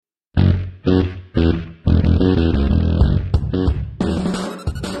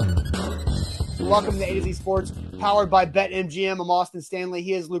Welcome to A to Z Sports, powered by BetMGM. I'm Austin Stanley.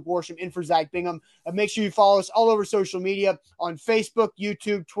 He is Luke Worsham, in for Zach Bingham. Make sure you follow us all over social media on Facebook,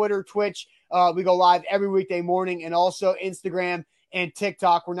 YouTube, Twitter, Twitch. We go live every weekday morning, and also Instagram and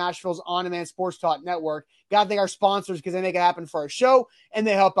TikTok. We're Nashville's on-demand sports talk network. Got to thank our sponsors because they make it happen for our show, and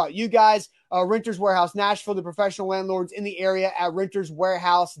they help out you guys. Renters Warehouse Nashville, the professional landlords in the area at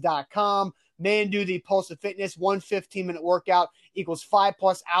renterswarehouse.com. Mandu, the Pulse of Fitness, 1 15-minute workout equals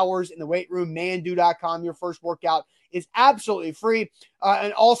 5+ hours in the weight room. Mandu.com. Your first workout is absolutely free.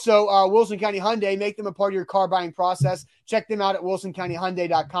 And also, Wilson County Hyundai, make them a part of your car buying process. Check them out at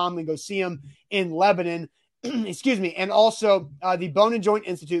wilsoncountyhyundai.com and go see them in Lebanon. Excuse me. And also, the Bone and Joint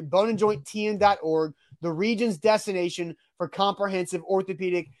Institute, boneandjointtn.org, the region's destination for comprehensive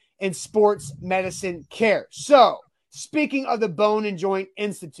orthopedic and sports medicine care. So, speaking of the Bone and Joint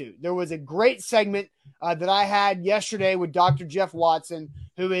Institute, there was a great segment that I had yesterday with Dr. Jeff Watson,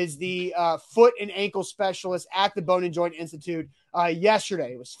 who is the foot and ankle specialist at the Bone and Joint Institute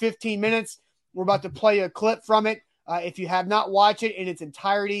yesterday. It was 15 minutes. We're about to play a clip from it. If you have not watched it in its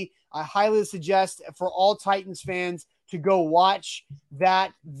entirety, I highly suggest for all Titans fans to go watch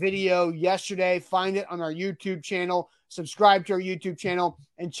that video yesterday. Find it on our YouTube channel. Subscribe to our YouTube channel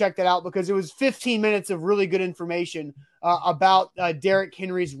and check that out because it was 15 minutes of really good information about Derrick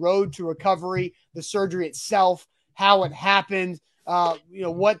Henry's road to recovery, the surgery itself, how it happened,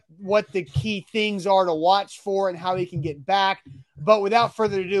 what the key things are to watch for and how he can get back. But without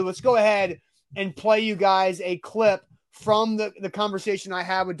further ado, let's go ahead and play you guys a clip from the conversation I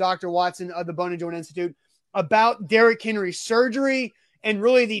had with Dr. Watson of the Bone and Joint Institute about Derrick Henry's surgery and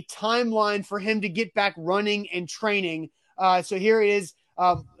really the timeline for him to get back running and training. So here it is,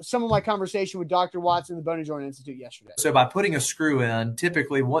 some of my conversation with Dr. Watson, the Bone and Joint Institute yesterday. So by putting a screw in,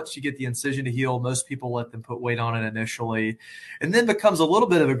 typically once you get the incision to heal, most people let them put weight on it initially, and then becomes a little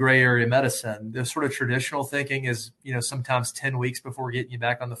bit of a gray area medicine. The sort of traditional thinking is, sometimes 10 weeks before getting you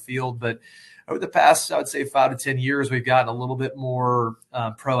back on the field. But over the past, I would say 5 to 10 years, we've gotten a little bit more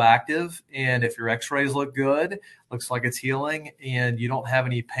proactive. And if your x-rays look good, looks like it's healing, and you don't have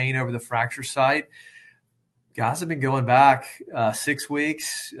any pain over the fracture site, guys have been going back 6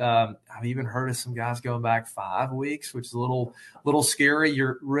 weeks. I've even heard of some guys going back 5 weeks, which is a little scary.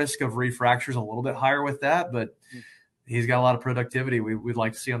 Your risk of refracture is a little bit higher with that, but he's got a lot of productivity we'd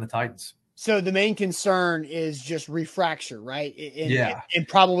like to see on the Titans. So the main concern is just refracture, right? And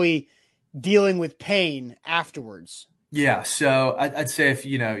probably dealing with pain afterwards. Yeah. So I'd say if,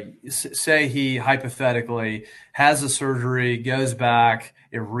 say he hypothetically has a surgery, goes back,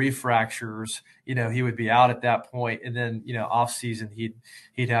 it refractures, he would be out at that point. And then, off season,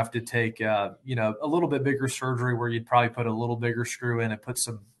 he'd have to take, a little bit bigger surgery where you'd probably put a little bigger screw in and put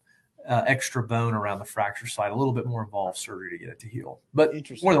some extra bone around the fracture site, a little bit more involved surgery to get it to heal. But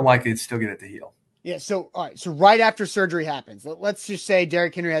more than likely, it'd still get it to heal. Yeah. So, all right. So right after surgery happens, let's just say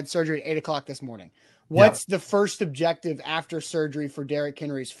Derrick Henry had surgery at 8:00 this morning. What's the first objective after surgery for Derrick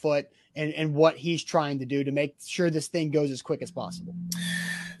Henry's foot and what he's trying to do to make sure this thing goes as quick as possible?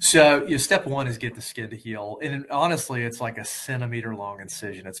 So step one is get the skin to heal. And honestly, it's like a centimeter long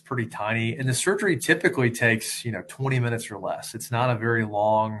incision. It's pretty tiny. And the surgery typically takes, 20 minutes or less. It's not a very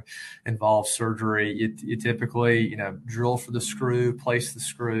long involved surgery. You typically, drill for the screw, place the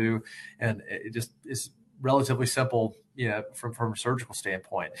screw, and it just is relatively simple, from a surgical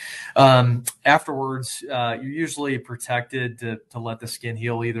standpoint. Afterwards, you're usually protected to let the skin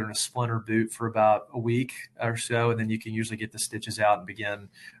heal either in a splint or boot for about a week or so, and then you can usually get the stitches out and begin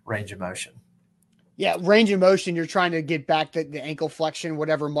range of motion. Yeah, range of motion, you're trying to get back the ankle flexion,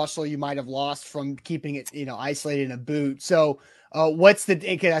 whatever muscle you might have lost from keeping it, isolated in a boot. So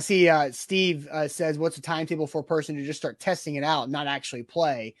because I see Steve says, what's the timetable for a person to just start testing it out, not actually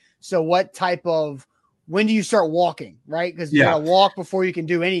play? So when do you start walking, right? Because you got to walk before you can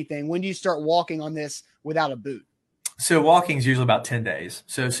do anything. When do you start walking on this without a boot? So walking is usually about 10 days.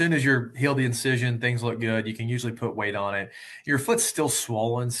 So as soon as you're healed the incision, things look good, you can usually put weight on it. Your foot's still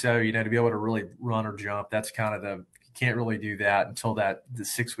swollen. So, to be able to really run or jump, that's kind of you can't really do that until the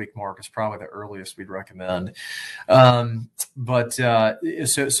 6-week mark is probably the earliest we'd recommend. So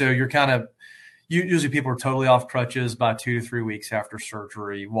you're kind of, usually people are totally off crutches by 2 to 3 weeks after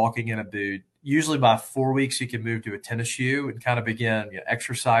surgery, walking in a boot. Usually by 4 weeks, you can move to a tennis shoe and kind of begin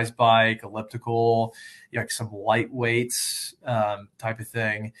exercise bike, elliptical, some light weights type of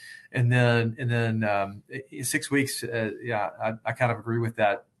thing. And then 6 weeks, I kind of agree with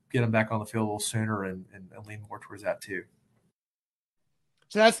that. Get them back on the field a little sooner and lean more towards that too.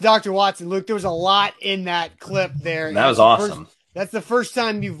 So that's Dr. Watson. Luke, there was a lot in that clip there. That was awesome. That's the first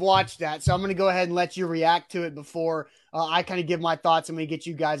time you've watched that. So I'm going to go ahead and let you react to it before I kind of give my thoughts. I'm going to get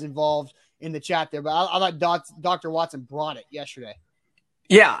you guys involved in the chat there. But I thought Dr. Watson brought it yesterday.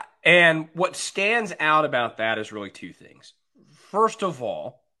 Yeah, and what stands out about that is really two things. First of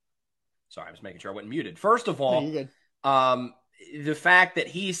all, sorry, I was making sure I wasn't muted. First of all, you're good. The fact that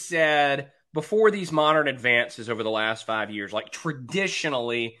he said before these modern advances over the last 5 years, like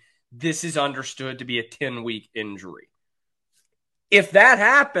traditionally, this is understood to be a 10-week injury. If that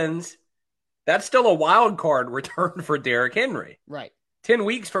happens, that's still a wild card return for Derrick Henry. Right. 10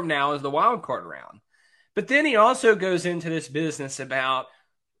 weeks from now is the wild card round. But then he also goes into this business about,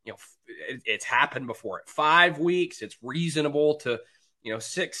 it's happened before at 5 weeks. It's reasonable to,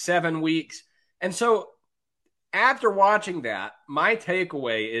 6, 7 weeks. And so after watching that, my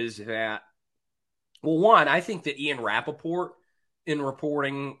takeaway is that, well, one, I think that Ian Rappaport, in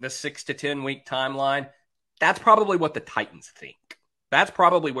reporting the 6 to 10 week timeline, that's probably what the Titans think. That's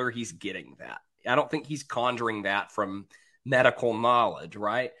probably where he's getting that. I don't think he's conjuring that from medical knowledge,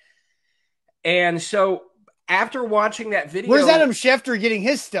 right? And so after watching that video, where's Adam Schefter getting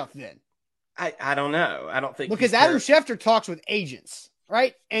his stuff then? I don't know. I don't think because Adam Schefter talks with agents,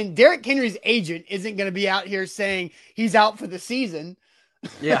 right? And Derrick Henry's agent isn't going to be out here saying he's out for the season.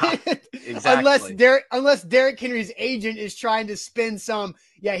 Yeah, exactly. unless Derrick Henry's agent is trying to spin some,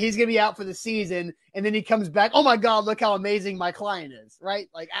 he's going to be out for the season, and then he comes back, oh my God, look how amazing my client is, right?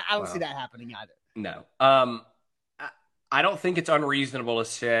 Like, I don't see that happening either. No. I don't think it's unreasonable to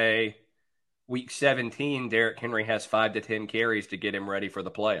say week 17, Derrick Henry has 5 to 10 carries to get him ready for the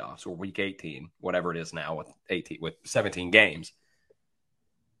playoffs, or week 18, whatever it is now with 17 games.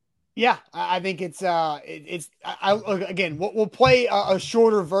 Yeah, I think again, we'll play a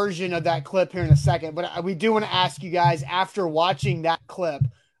shorter version of that clip here in a second, but we do want to ask you guys, after watching that clip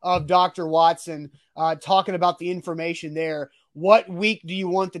of Dr. Watson talking about the information there, what week do you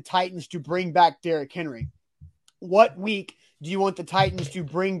want the Titans to bring back Derrick Henry? What week do you want the Titans to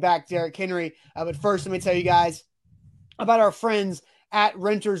bring back Derrick Henry? But first, let me tell you guys about our friends at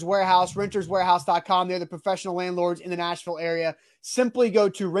Renters Warehouse, renterswarehouse.com. They're the professional landlords in the Nashville area. Simply go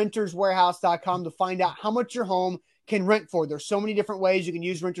to renterswarehouse.com to find out how much your home can rent for. There's so many different ways you can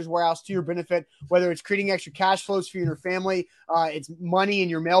use Renters Warehouse to your benefit, whether it's creating extra cash flows for you and your family. It's money in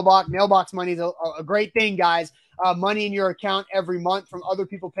your mailbox. Mailbox money is a great thing, guys. Money in your account every month from other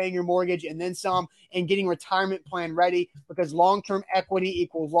people paying your mortgage and then some, and getting retirement plan ready, because long-term equity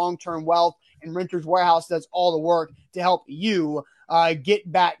equals long-term wealth, and Renters Warehouse does all the work to help you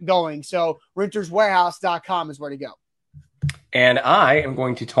get back going. So renterswarehouse.com is where to go. And I am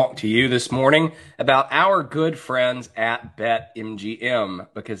going to talk to you this morning about our good friends at BetMGM,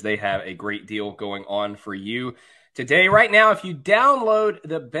 because they have a great deal going on for you today. Right now, if you download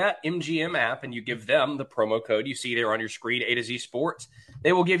the BetMGM app and you give them the promo code you see there on your screen, A to Z Sports,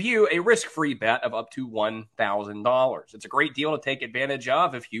 they will give you a risk-free bet of up to $1,000. It's a great deal to take advantage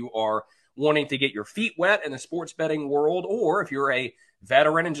of if you are wanting to get your feet wet in the sports betting world, or if you're a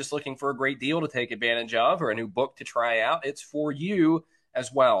veteran and just looking for a great deal to take advantage of, or a new book to try out. It's for you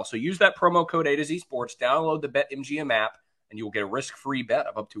as well. So use that promo code A to Z Sports, download the BetMGM app, and you will get a risk-free bet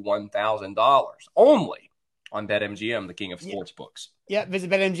of up to $1,000 only on BetMGM, the king of sports books. Yeah, visit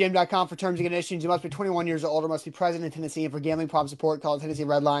BetMGM.com for terms and conditions. You must be 21 years or older, must be present in Tennessee, and for gambling problem support, call the Tennessee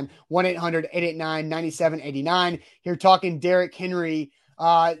Red Line, 1-800-889-9789. Here talking Derrick Henry.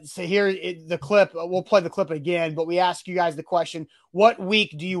 So here, the clip, we'll play the clip again, but we ask you guys the question, what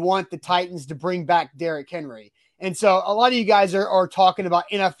week do you want the Titans to bring back Derrick Henry? And so a lot of you guys are talking about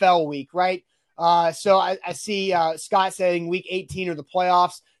NFL week, right? So I see Scott saying week 18 or the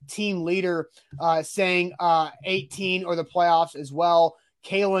playoffs. Team leader saying 18 or the playoffs as well.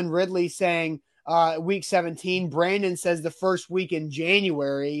 Kalen Ridley saying week 17. Brandon says the first week in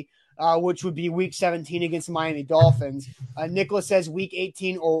January, which would be week 17 against the Miami Dolphins. Nicholas says week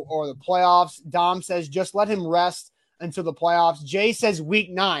 18 or the playoffs. Dom says just let him rest until the playoffs. Jay says week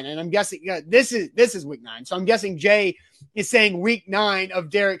 9, and I'm guessing this is week 9. So I'm guessing Jay is saying week 9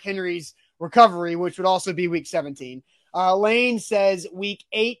 of Derrick Henry's recovery, which would also be week 17. Lane says week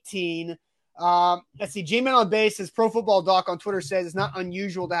 18. Let's see. J-Man on Base says Pro Football Doc on Twitter says it's not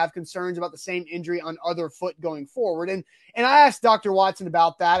unusual to have concerns about the same injury on other foot going forward. And I asked Dr. Watson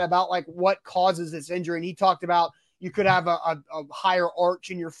about that, about like what causes this injury. And he talked about you could have a higher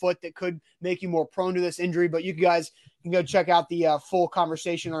arch in your foot that could make you more prone to this injury. But you guys can go check out the full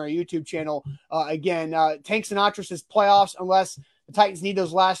conversation on our YouTube channel. Again, Tank Sinatra says playoffs unless the Titans need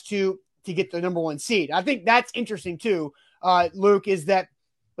those last two to get the number 1 seed. I think that's interesting too, Luke, is that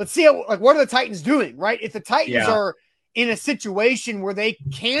let's see what are the Titans doing, right? If the Titans are in a situation where they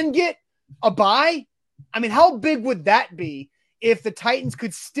can get a bye, I mean, how big would that be if the Titans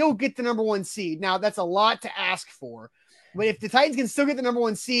could still get the number 1 seed? Now, that's a lot to ask for, but if the Titans can still get the number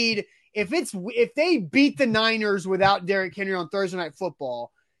 1 seed if they beat the Niners without Derrick Henry on Thursday Night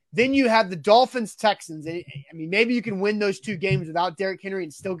Football, then you have the Dolphins Texans. I mean, maybe you can win those 2 games without Derrick Henry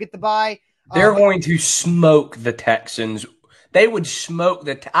and still get the bye. They're going to smoke the Texans. They would smoke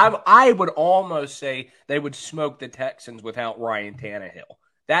I would almost say they would smoke the Texans without Ryan Tannehill.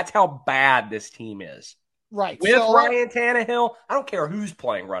 That's how bad this team is. Right. With Ryan Tannehill, I don't care who's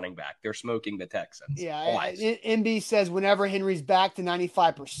playing running back. They're smoking the Texans. Yeah. MB says whenever Henry's back to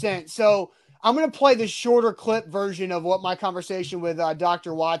 95%. So I'm going to play the shorter clip version of what my conversation with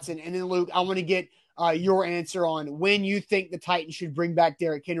Dr. Watson. And then, Luke, I want to get your answer on when you think the Titans should bring back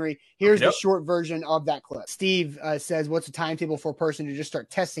Derrick Henry. Here's the short version of that clip. Steve says, what's a timetable for a person to just start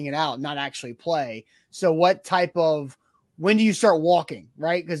testing it out, not actually play? So when do you start walking,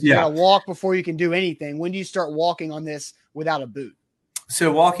 right? Because you got to walk before you can do anything. When do you start walking on this without a boot?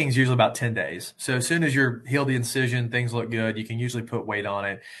 So walking is usually about 10 days. So as soon as you're healed the incision, things look good, you can usually put weight on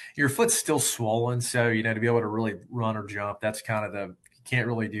it. Your foot's still swollen. So, to be able to really run or jump, that's kind of you can't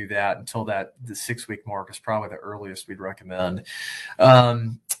really do that until the 6-week mark is probably the earliest we'd recommend.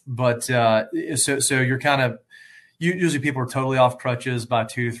 So you're kind of, usually people are totally off crutches by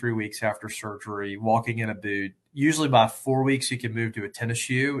 2 to 3 weeks after surgery, walking in a boot. Usually by 4 weeks, you can move to a tennis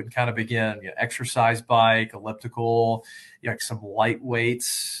shoe and kind of begin exercise bike, elliptical, some light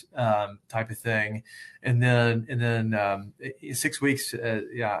weights type of thing. And then 6 weeks,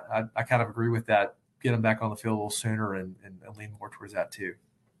 I kind of agree with that. Get them back on the field a little sooner and lean more towards that too.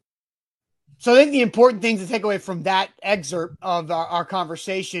 So I think the important thing to take away from that excerpt of our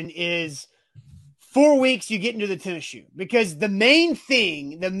conversation is 4 weeks you get into the tennis shoe, because the main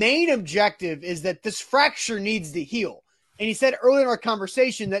objective is that this fracture needs to heal. And he said earlier in our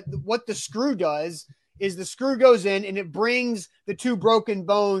conversation that what the screw does is the screw goes in and it brings the 2 broken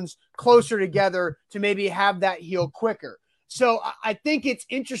bones closer together to maybe have that heal quicker. So I think it's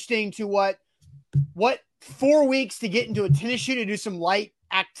interesting to what 4 weeks to get into a tennis shoe to do some light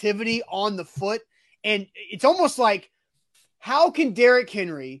activity on the foot. And it's almost like, how can Derrick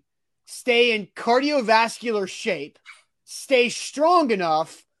Henry stay in cardiovascular shape, stay strong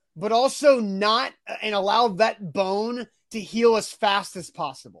enough, but also not and allow that bone to heal as fast as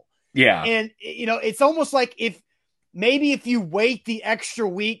possible? Yeah. And, it's almost like if you wait the extra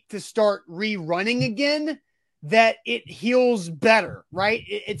week to start rerunning again, that it heals better, right?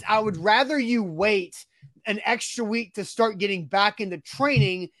 I would rather you wait an extra week to start getting back into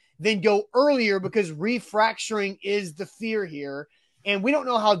training than go earlier, because refracturing is the fear here. And we don't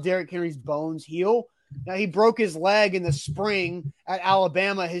know how Derrick Henry's bones heal. Now, he broke his leg in the spring at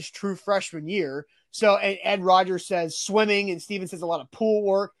Alabama his true freshman year. So, and Ed Rogers says swimming, and Steven says a lot of pool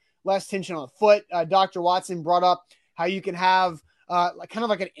work, less tension on the foot. Dr. Watson brought up how you can have kind of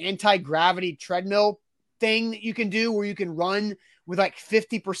like an anti-gravity treadmill thing that you can do where you can run with like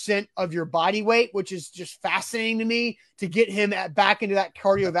 50% of your body weight, which is just fascinating to me, to get him back into that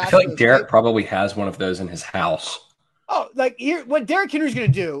cardiovascular. I feel like Derrick probably has one of those in his house. Oh, like here, what Derrick Henry's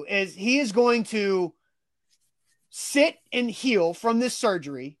going to do is he is going to sit and heal from this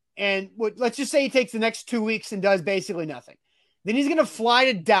surgery. And let's just say he takes the next 2 weeks and does basically nothing. Then he's going to fly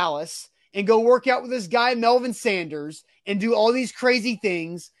to Dallas and go work out with this guy, Melvin Sanders, and do all these crazy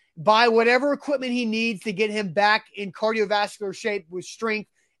things, buy whatever equipment he needs to get him back in cardiovascular shape with strength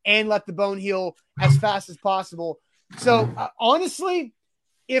and let the bone heal as fast as possible. So honestly,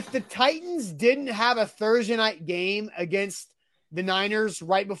 if the Titans didn't have a Thursday night game against the Niners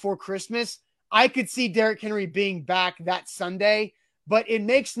right before Christmas, I could see Derrick Henry being back that Sunday, but it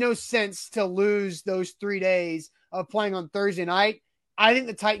makes no sense to lose those 3 days of playing on Thursday night. I think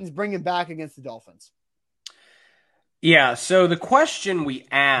the Titans bring him back against the Dolphins. Yeah, so the question we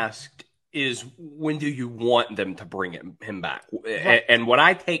asked is, when do you want them to bring him back? Right. And what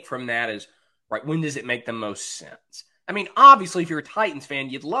I take from that is, right, when does it make the most sense? I mean, obviously, if you're a Titans fan,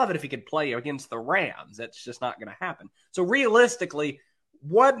 you'd love it if he could play against the Rams. That's just not going to happen. So realistically,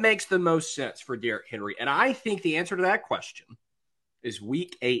 what makes the most sense for Derrick Henry? And I think the answer to that question is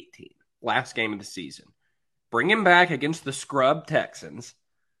Week 18, last game of the season. Bring him back against the scrub Texans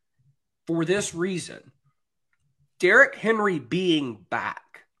for this reason. Derrick Henry being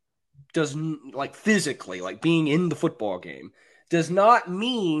back doesn't, like, physically, like being in the football game, does not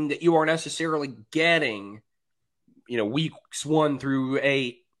mean that you are necessarily getting, weeks 1 through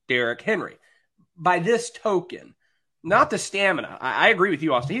 8 Derrick Henry. By this token, not the stamina. I agree with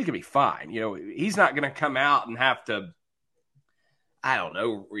you, Austin. He's going to be fine. He's not going to come out and have to, I don't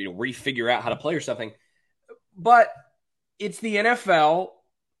know, refigure out how to play or something. But it's the NFL.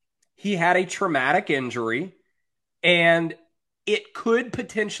 He had a traumatic injury, and it could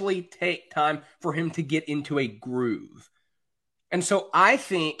potentially take time for him to get into a groove. And so I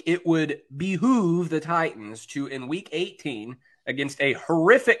think it would behoove the Titans to, in week 18, against a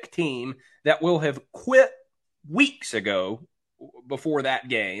horrific team that will have quit weeks ago before that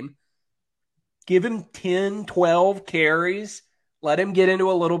game, give him 10, 12 carries, let him get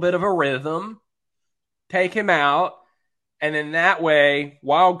into a little bit of a rhythm, take him out, and then that way,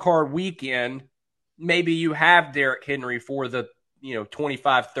 wild card weekend, maybe you have Derrick Henry for the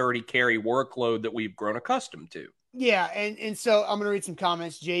 25, 30 carry workload that we've grown accustomed to. Yeah, and so I'm going to read some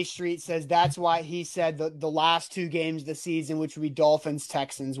comments. Jay Street says that's why he said the last two games of the season, which would be Dolphins,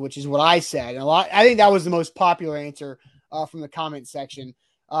 Texans, which is what I said. And I think that was the most popular answer from the comment section.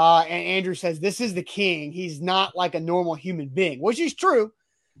 And Andrew says, this is the king. He's not like a normal human being, which is true.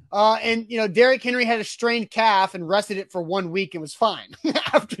 And Derrick Henry had a strained calf and rested it for 1 week and was fine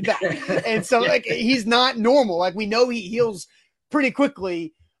after that. And so he's not normal. Like, we know he heals pretty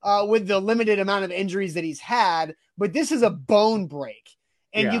quickly with the limited amount of injuries that he's had, but this is a bone break.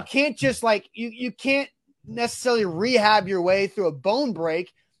 And you can't just you can't necessarily rehab your way through a bone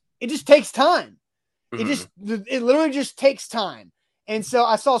break. It just takes time. Mm-hmm. It literally just takes time. And so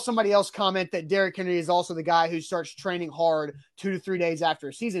I saw somebody else comment that Derrick Henry is also the guy who starts training hard 2 to 3 days after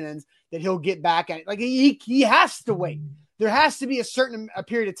a season ends, that he'll get back at it. Like, he has to wait. There has to be a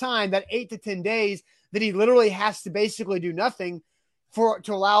period of time, that 8 to 10 days, that he literally has to basically do nothing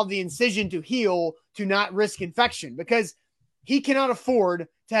to allow the incision to heal, to not risk infection, because he cannot afford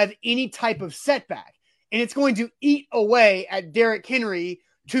to have any type of setback. And it's going to eat away at Derrick Henry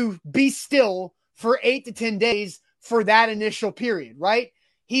to be still for 8 to 10 days for that initial period, right?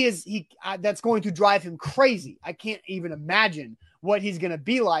 That's going to drive him crazy. I can't even imagine what he's going to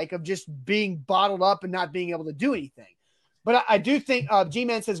be like, of just being bottled up and not being able to do anything. But I do think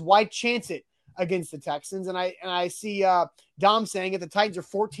G-Man says, why chance it against the Texans? And I see Dom saying, if the Titans are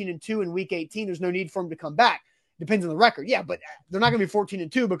 14-2 in week 18, there's no need for him to come back. Depends on the record. Yeah, but they're not going to be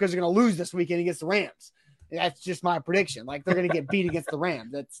 14-2 because they're going to lose this weekend against the Rams. That's just my prediction. Like, they're going to get beat against the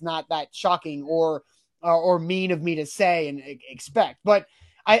Rams. That's not that shocking or mean of me to say and expect. But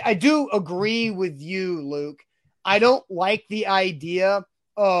I do agree with you, Luke. I don't like the idea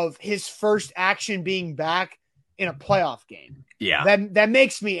of his first action being back in a playoff game. Yeah. That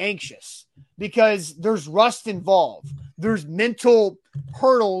makes me anxious, because there's rust involved. There's mental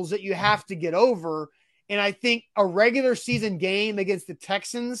hurdles that you have to get over. And I think a regular season game against the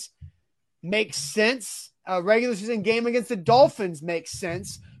Texans makes sense. A regular season game against the Dolphins makes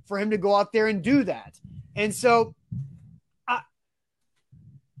sense for him to go out there and do that. And so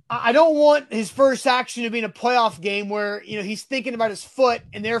I don't want his first action to be in a playoff game where, he's thinking about his foot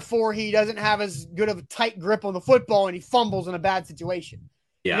and therefore he doesn't have as good of a tight grip on the football and he fumbles in a bad situation.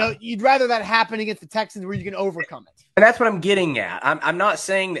 Yeah. You'd rather that happen against the Texans where you can overcome it. And that's what I'm getting at. I'm not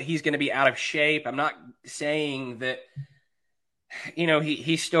saying that he's going to be out of shape. I'm not saying that,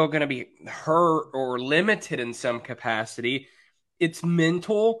 he's still going to be hurt or limited in some capacity. It's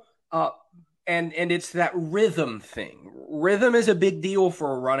mental. And it's that rhythm thing. Rhythm is a big deal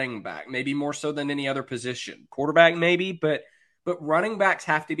for a running back, maybe more so than any other position. Quarterback maybe, but running backs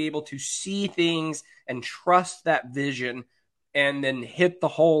have to be able to see things and trust that vision and then hit the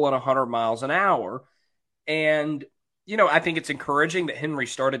hole at 100 miles an hour. And, I think it's encouraging that Henry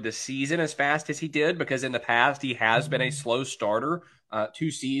started the season as fast as he did, because in the past he has been a slow starter, 2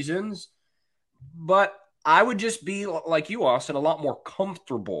 seasons. But I would just be like you, Austin, a lot more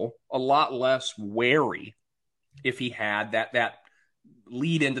comfortable, a lot less wary if he had that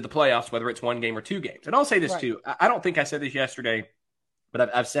lead into the playoffs, whether it's 1 game or 2 games. And I'll say this too. I don't think I said this yesterday,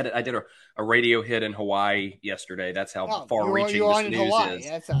 but I've said it. I did a radio hit in Hawaii yesterday. That's how far-reaching this news is.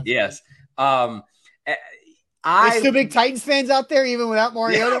 Yeah, yes. There's still big Titans fans out there, even without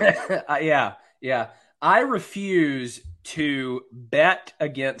Mariota? Yeah. I refuse to bet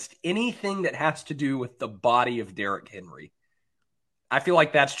against anything that has to do with the body of Derrick Henry. I feel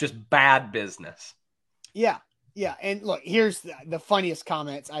like that's just bad business. Yeah. And look, here's the funniest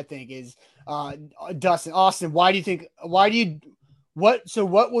comments, I think, is Dustin, Austin, what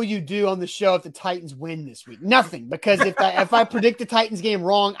will you do on the show if the Titans win this week? Nothing, because if I predict the Titans game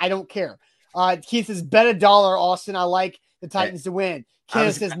wrong, I don't care. Keith says, bet $1, Austin. I like the Titans to win.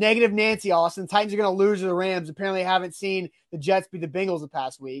 Kenneth says, negative Nancy, Austin. Titans are going to lose to the Rams. Apparently, I haven't seen the Jets beat the Bengals the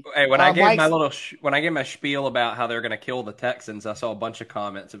past week. Hey, when I gave my spiel about how they're going to kill the Texans, I saw a bunch of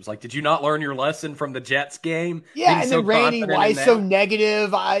comments. It was like, did you not learn your lesson from the Jets game? Yeah, and then Randy, why is so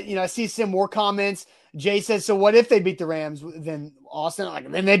negative? I see some more comments. Jay says, so what if they beat the Rams? Then Austin,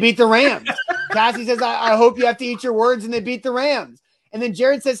 then they beat the Rams. Cassie says, I hope you have to eat your words and they beat the Rams. And then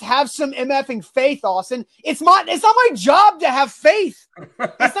Jared says, have some MFing faith, Austin. It's not my job to have faith.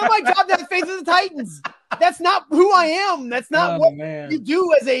 It's not my job to have faith in the Titans. That's not who I am. That's not what you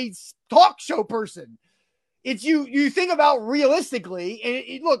do as a talk show person. It's you think about realistically.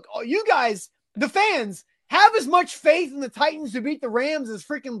 And look, you guys, the fans, have as much faith in the Titans to beat the Rams as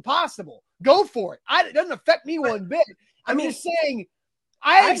freaking possible. Go for it. It doesn't affect me one bit. I'm just saying,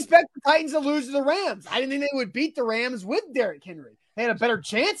 I expect the Titans to lose to the Rams. I didn't think they would beat the Rams with Derrick Henry. They had a better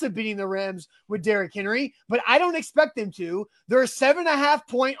chance of beating the Rams with Derrick Henry, but I don't expect them to. They're a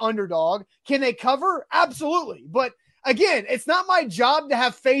 7.5-point underdog. Can they cover? Absolutely. But again, it's not my job to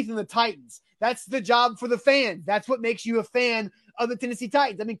have faith in the Titans. That's the job for the fans. That's what makes you a fan of the Tennessee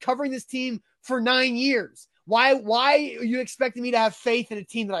Titans. I've been covering this team for 9 years. Why are you expecting me to have faith in a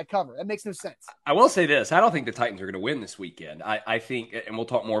team that I cover? That makes no sense. I will say this. I don't think the Titans are going to win this weekend. I think, and we'll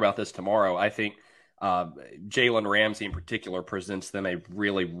talk more about this tomorrow, I think Jalen Ramsey in particular presents them a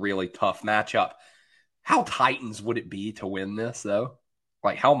really, really tough matchup. How Titans would it be to win this, though?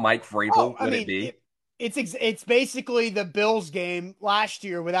 Like, how Mike Vrabel would it be? It's basically the Bills game last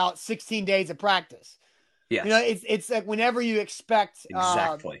year without 16 days of practice. Yes. You know, it's like whenever you expect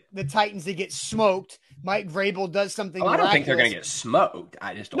the Titans to get smoked, Mike Vrabel does something. I don't think they're going to get smoked.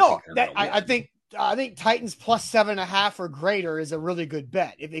 I just don't think they're going to win. I think Titans plus 7.5 or greater is a really good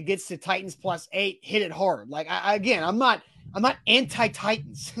bet. If it gets to Titans plus 8, hit it hard. Like I'm not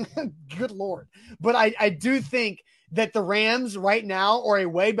anti-Titans. Good Lord. But I do think that the Rams right now are a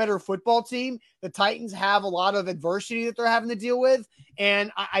way better football team. The Titans have a lot of adversity that they're having to deal with.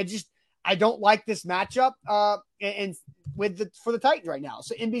 And I don't like this matchup for the Titans right now.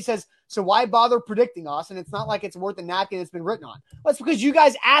 So NB says, so why bother predicting us? And it's not like it's worth the napkin it's been written on. Well, it's because you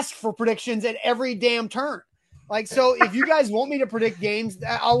guys ask for predictions at every damn turn. Like, so if you guys want me to predict games,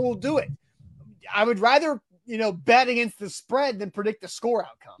 I will do it. I would rather, bet against the spread than predict the score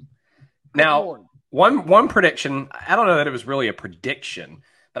outcome. Now, one prediction, I don't know that it was really a prediction,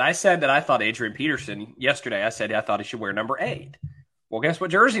 but I said that I thought Adrian Peterson yesterday, I said I thought he should wear number 8. Well, guess what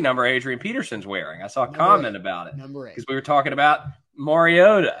jersey number Adrian Peterson's wearing? I saw a comment about it. Number 8. Because we were talking about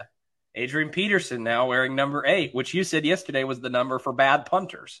Mariota. Adrian Peterson now wearing number 8, which you said yesterday was the number for bad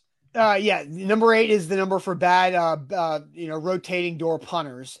punters. Yeah, number 8 is the number for bad, rotating door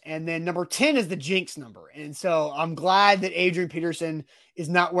punters. And then number 10 is the jinx number. And so I'm glad that Adrian Peterson is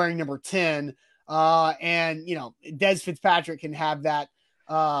not wearing number 10. Des Fitzpatrick can have that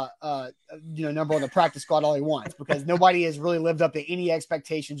number on the practice squad all he wants, because nobody has really lived up to any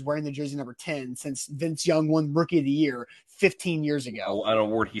expectations wearing the jersey number 10 since Vince Young won Rookie of the Year 15 years ago. An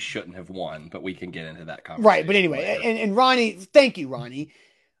award he shouldn't have won, but we can get into that conversation. Right. But anyway, and Ronnie, thank you, Ronnie.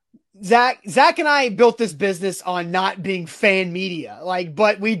 Zach and I built this business on not being fan media,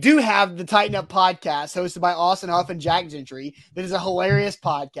 but we do have the Tighten Up podcast hosted by Austin Huff and Jack Gentry. That is a hilarious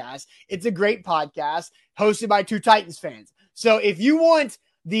podcast. It's a great podcast hosted by 2 Titans fans. So if you want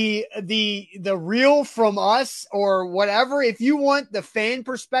the real from us or whatever, if you want the fan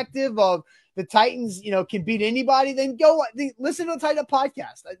perspective of the Titans, can beat anybody, then go listen to the Tighten Up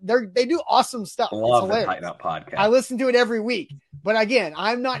podcast. They do awesome stuff. Love the Tighten Up podcast. I listen to it every week. But again,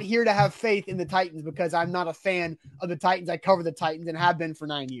 I'm not here to have faith in the Titans because I'm not a fan of the Titans. I cover the Titans and have been for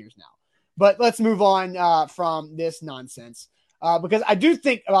 9 years now. But let's move on from this nonsense because I do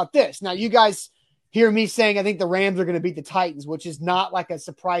think about this. Now, you guys hear me saying I think the Rams are going to beat the Titans, which is not like a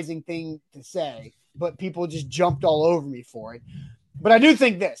surprising thing to say, but people just jumped all over me for it. But I do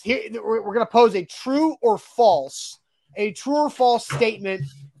think this. Here, we're going to pose a true or false statement,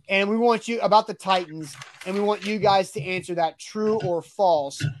 and we want you about the Titans, and we want you guys to answer that true or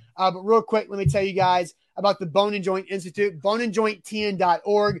false. But real quick, let me tell you guys about the Bone and Joint Institute,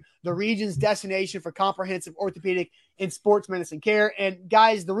 boneandjointtn.org, the region's destination for comprehensive orthopedic and sports medicine care. And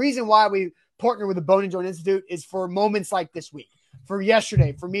guys, the reason why we partner with the Bone and Joint Institute is for moments like this week. For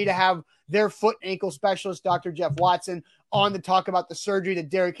yesterday, for me to have their foot and ankle specialist, Dr. Jeff Watson, on to talk about the surgery that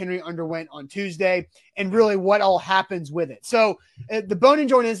Derrick Henry underwent on Tuesday and really what all happens with it. So the Bone and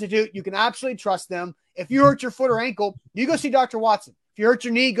Joint Institute, you can absolutely trust them. If you hurt your foot or ankle, you go see Dr. Watson. If you hurt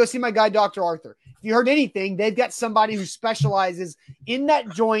your knee, go see my guy, Dr. Arthur. If you hurt anything, they've got somebody who specializes in that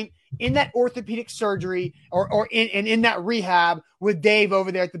joint, in that orthopedic surgery, or in that rehab with Dave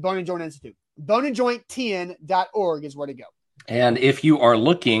over there at the Bone and Joint Institute. boneandjointtn.org is where to go. And if you are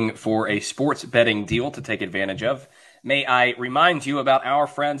looking for a sports betting deal to take advantage of, may I remind you about our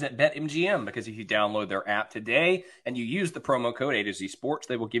friends at BetMGM, because if you download their app today and you use the promo code A to Z Sports,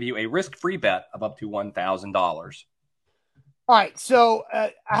 they will give you a risk-free bet of up to $1,000. All right, so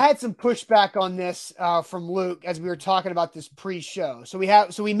I had some pushback on this from Luke as we were talking about this pre-show. So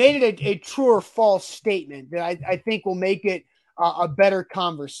we made it a true or false statement that I think will make it a better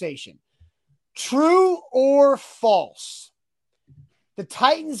conversation. True or false? The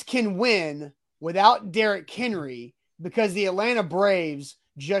Titans can win without Derrick Henry because the Atlanta Braves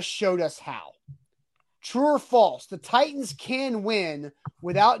just showed us how. True or false? The Titans can win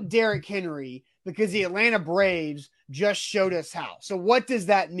without Derrick Henry because the Atlanta Braves just showed us how. So what does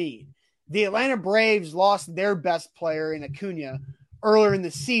that mean? The Atlanta Braves lost their best player in Acuna earlier in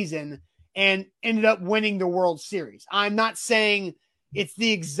the season and ended up winning the World Series. I'm not saying it's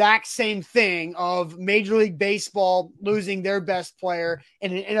the exact same thing of Major League Baseball losing their best player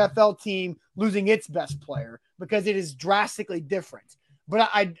and an NFL team losing its best player, because it is drastically different. But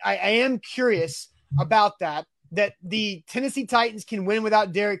I am curious about that the Tennessee Titans can win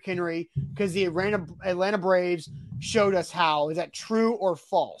without Derrick Henry because the Atlanta Braves showed us how. Is that true or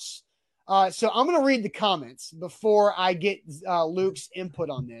false? So I'm going to read the comments before I get Luke's input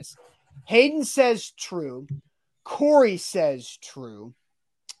on this. Hayden says true. Corey says true.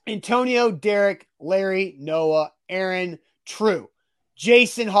 Antonio, Derek, Larry, Noah, Aaron, true.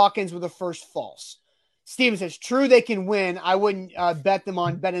 Jason Hawkins with the first false. Steven says true, they can win. I wouldn't bet them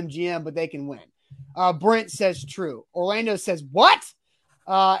on BetMGM, but they can win. Brent says true. Orlando says what?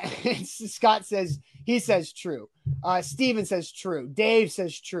 Scott says he says true. Steven says true. Dave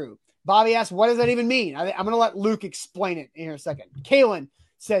says true. Bobby asks, what does that even mean? I'm going to let Luke explain it in here in a second. Kalen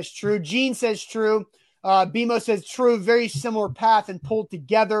says true. Gene says true. Bimo says true. Very similar path and pulled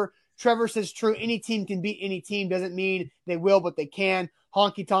together. Trevor says true. Any team can beat any team. Doesn't mean they will, but they can.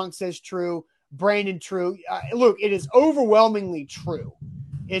 Honky Tonk says true. Brandon, true. Luke, it is overwhelmingly true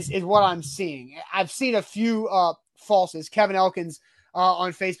is what I'm seeing. I've seen a few falses. Kevin Elkins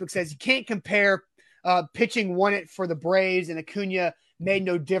on Facebook says you can't compare. Pitching won it for the Braves, and Acuna made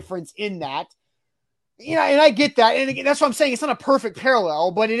no difference in that. Yeah, and I get that. And again, that's what I'm saying. It's not a perfect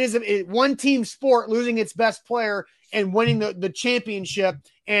parallel, but it is a one team sport losing its best player and winning the championship,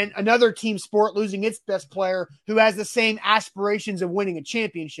 and another team sport losing its best player who has the same aspirations of winning a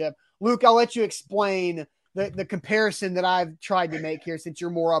championship. Luke, I'll let you explain the comparison that I've tried to make here, since you're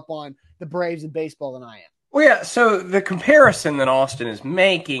more up on the Braves and baseball than I am. Well, yeah, so the comparison that Austin is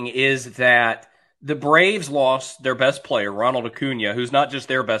making is that the Braves lost their best player, Ronald Acuna, who's not just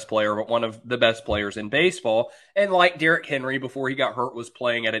their best player, but one of the best players in baseball. And like Derrick Henry, before he got hurt, was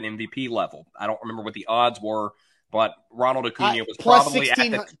playing at an MVP level. I don't remember what the odds were, but Ronald Acuna was probably at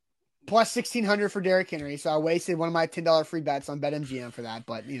the plus 1,600 for Derrick Henry. So I wasted one of my $10 free bets on BetMGM for that.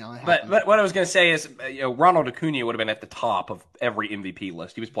 But, but what I was going to say is, Ronald Acuna would have been at the top of every MVP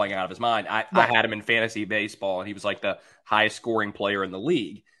list. He was playing out of his mind. I had him in fantasy baseball, and he was like the highest scoring player in the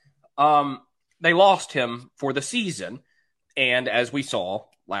league. They lost him for the season. And as we saw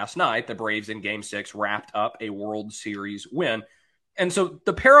last night, the Braves in Game 6 wrapped up a World Series win. And so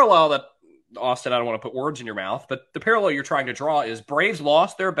the parallel that, Austin, I don't want to put words in your mouth, but the parallel you're trying to draw is Braves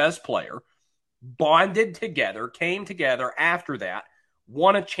lost their best player, bonded together, came together after that,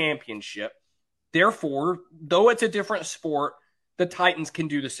 won a championship. Therefore, though it's a different sport, the Titans can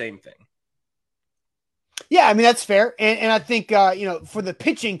do the same thing. Yeah, I mean, that's fair. And I think, for the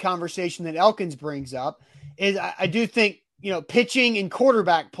pitching conversation that Elkins brings up, is I do think, pitching and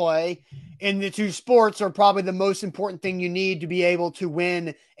quarterback play in the two sports are probably the most important thing you need to be able to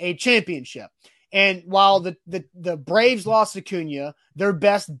win a championship. And while the Braves lost Acuna, their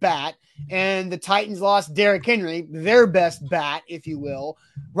best bat, and the Titans lost Derrick Henry, their best bat, if you will,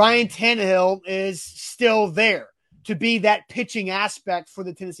 Ryan Tannehill is still there to be that pitching aspect for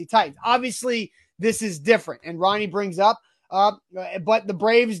the Tennessee Titans. Obviously, this is different. And Ronnie brings up, but the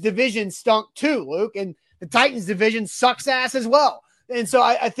Braves division stunk too, Luke, and the Titans division sucks ass as well. And so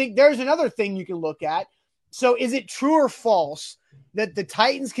I think there's another thing you can look at. So is it true or false that the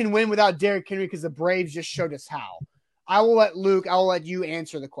Titans can win without Derrick Henry because the Braves just showed us how? I will let you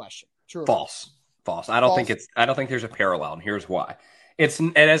answer the question. True or false? False. I don't think there's a parallel, and here's why. It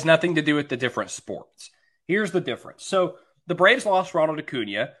has nothing to do with the different sports. Here's the difference. So the Braves lost Ronald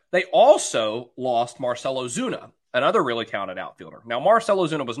Acuna. They also lost Marcell Ozuna, another really talented outfielder. Now, Marcell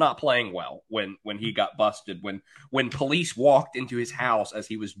Ozuna was not playing well when he got busted, when police walked into his house as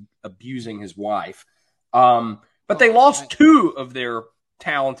he was abusing his wife. But they lost two of their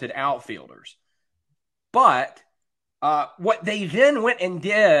talented outfielders. But what they then went and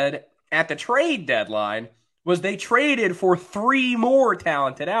did at the trade deadline was they traded for three more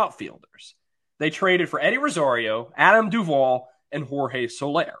talented outfielders. They traded for Eddie Rosario, Adam Duvall, and Jorge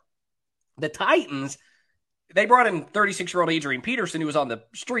Soler. The Titans, they brought in 36-year-old Adrian Peterson, who was on the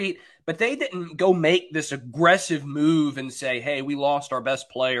street, but they didn't go make this aggressive move and say, hey, we lost our best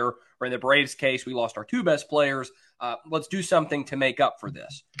player, or in the Braves case, we lost our two best players. Let's do something to make up for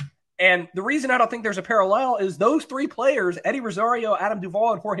this. And the reason I don't think there's a parallel is those three players, Eddie Rosario, Adam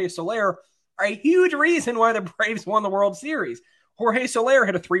Duvall, and Jorge Soler, are a huge reason why the Braves won the World Series. Jorge Soler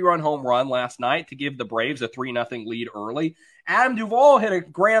hit a 3-run home run last night to give the Braves a 3-0 lead early. Adam Duvall hit a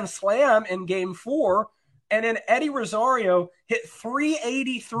grand slam in Game 4, and then Eddie Rosario hit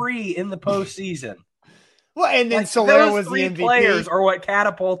 383 in the postseason. Well, and then Soler was the MVP. Players are what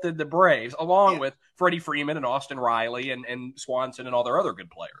catapulted the Braves, along with Freddie Freeman and Austin Riley and Swanson and all their other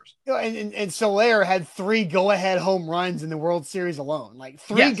good players. And Soler had 3 go-ahead home runs in the World Series alone. Like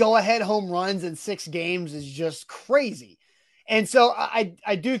 3 go-ahead home runs in 6 games is just crazy. And so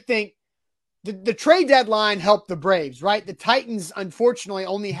I do think the trade deadline helped the Braves, right? The Titans, unfortunately,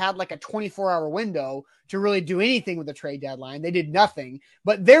 only had like a 24-hour window to really do anything with the trade deadline. They did nothing.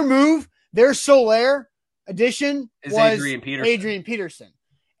 But their Soler addition was Adrian Peterson.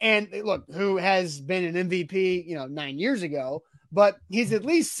 And look, who has been an MVP, 9 years ago, but he's at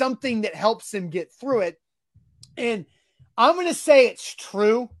least something that helps him get through it. And I'm going to say it's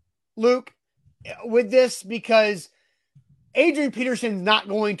true, Luke, with this, because Adrian Peterson's not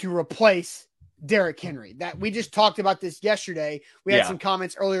going to replace Derrick Henry. That we just talked about this yesterday. We had some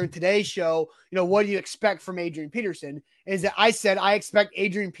comments earlier in today's show. What do you expect from Adrian Peterson? Is that I said I expect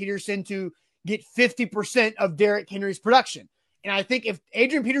Adrian Peterson to get 50% of Derrick Henry's production. And I think if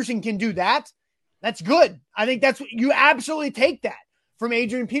Adrian Peterson can do that, that's good. I think that's what you absolutely take that from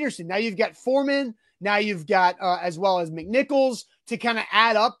Adrian Peterson. Now you've got Foreman. Now you've got, as well as McNichols to kind of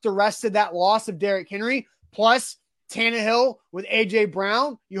add up the rest of that loss of Derrick Henry, plus Tannehill with A.J.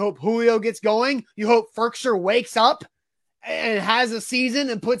 Brown. You hope Julio gets going. You hope Ferkser wakes up and has a season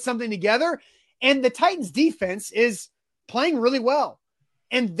and puts something together. And the Titans defense is playing really well.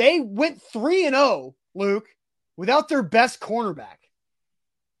 And they went 3-0, Luke, without their best cornerback,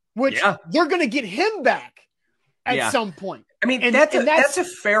 which they're going to get him back at some point. I mean, that's a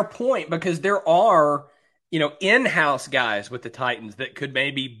fair point, because there are, in-house guys with the Titans that could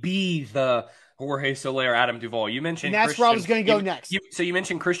maybe be the Jorge Soler, Adam Duvall. You mentioned, and that's where I was going to go next. So you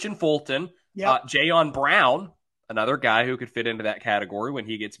mentioned Christian Fulton, Jayon Brown, another guy who could fit into that category when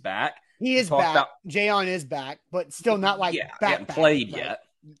he gets back. He is back. Jayon is back, but still not like back. Played right?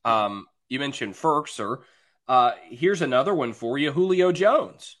 Yet. You mentioned Ferkser. Here's another one for you, Julio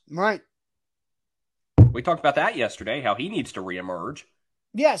Jones. Right. We talked about that yesterday, how he needs to reemerge.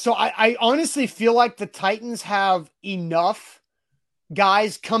 Yeah, so I honestly feel like the Titans have enough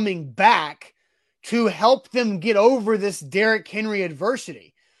guys coming back to help them get over this Derrick Henry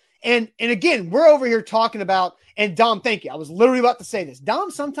adversity. And again, we're over here talking about, and Dom, thank you. I was literally about to say this.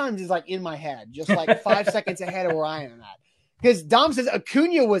 Dom sometimes is like in my head, just like 5 seconds ahead of where I am at. Because Dom says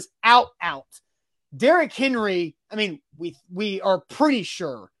Acuna was out. Derrick Henry, I mean, we are pretty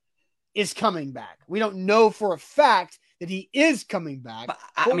sure is coming back. We don't know for a fact that he is coming back. But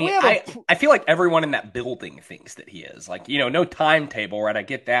I feel like everyone in that building thinks that he is. Like, no timetable, right? I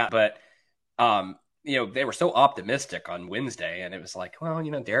get that. But, they were so optimistic on Wednesday, and it was like, well,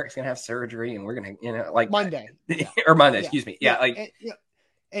 Derrick's going to have surgery, and we're going to, like Monday. Or Monday, excuse me. Yeah.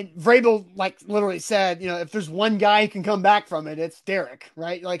 And Vrabel literally said, if there's one guy who can come back from it, it's Derrick,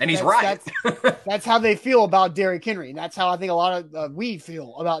 right? And he's right. That's how they feel about Derrick Henry. And that's how I think a lot of we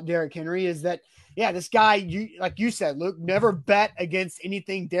feel about Derrick Henry is that, this guy, like you said, Luke, never bet against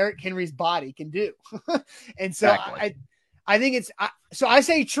anything Derrick Henry's body can do. And so exactly. I think so I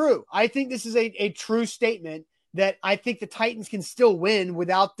say true. I think this is a true statement that I think the Titans can still win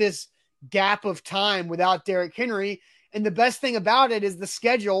without this gap of time without Derrick Henry. And the best thing about it is the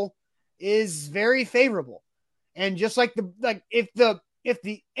schedule is very favorable. And just like if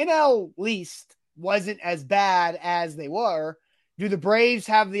the NL East wasn't as bad as they were, do the Braves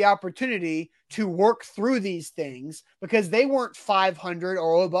have the opportunity to work through these things? Because they weren't 500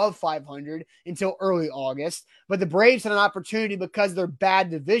 or above 500 until early August, but the Braves had an opportunity because they're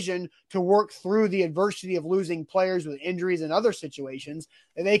bad division to work through the adversity of losing players with injuries and other situations.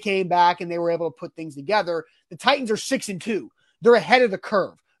 And they came back and they were able to put things together. The Titans are 6-2. They're ahead of the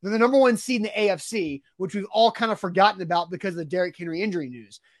curve. They're the number 1 seed in the AFC, which we've all kind of forgotten about because of the Derrick Henry injury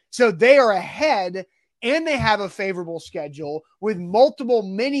news. So they are ahead, and they have a favorable schedule with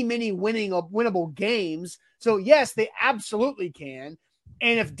many winnable games. So yes, they absolutely can.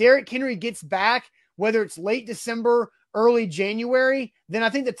 And if Derrick Henry gets back, whether it's late December, early January, then I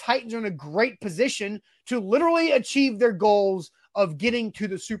think the Titans are in a great position to literally achieve their goals of getting to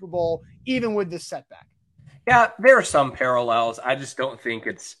the Super Bowl, even with this setback. Yeah, there are some parallels. I just don't think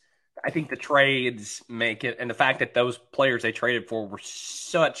I think the trades make it, and the fact that those players they traded for were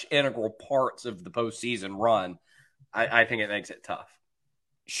such integral parts of the postseason run, I think it makes it tough.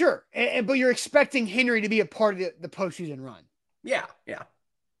 Sure, but you're expecting Henry to be a part of the postseason run. Yeah.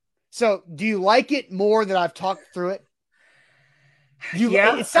 So do you like it more that I've talked through it?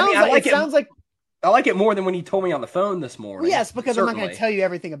 Yeah, It sounds like I like it more than when you told me on the phone this morning. Yes, because I'm not going to tell you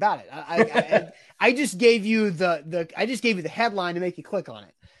everything about it. I just gave you the headline to make you click on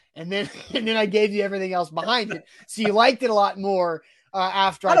it, and then I gave you everything else behind it. So you liked it a lot more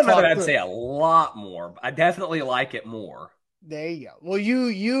after I don't know that talked I'd through say it. a lot more. I definitely like it more. There you go. Well,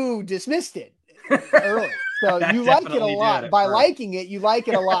 you dismissed it early, so I you like it a definitely did lot. at By first. liking it, you like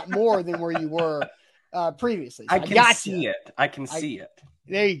it a lot more than where you were previously. So I can see it. I can see it.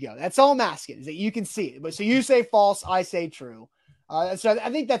 There you go. That's all I'm asking, is that you can see it. But so you say false, I say true. So I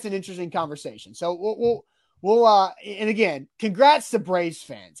think that's an interesting conversation. So we'll and again, congrats to Braves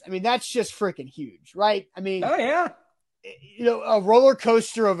fans. I mean, that's just freaking huge, right? I mean, Oh yeah, a roller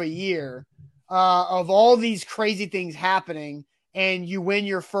coaster of a year of all these crazy things happening, and you win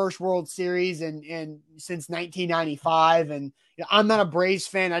your first World Series and since 1995. And I'm not a Braves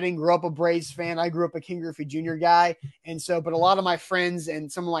fan. I didn't grow up a Braves fan. I grew up a King Griffey Jr. guy, and so but a lot of my friends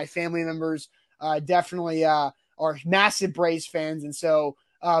and some of my family members definitely are massive Braves fans, and so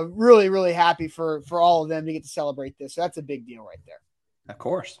really really happy for all of them to get to celebrate this. So that's a big deal right there. of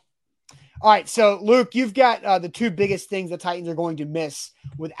course. All right, so Luke, you've got the two biggest things the Titans are going to miss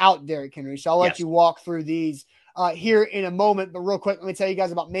without Derrick Henry. So I'll let you walk through these here in a moment. But real quick, let me tell you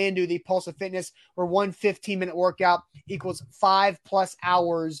guys about Mandu, the Pulse of Fitness, where one 15-minute workout equals 5+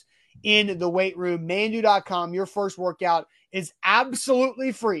 hours in the weight room. Mandu.com, your first workout is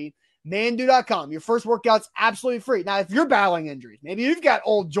absolutely free. Mandu.com, your first workout's absolutely free. Now, if you're battling injuries, maybe you've got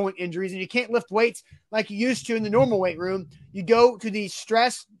old joint injuries and you can't lift weights like you used to in the normal weight room, you go to the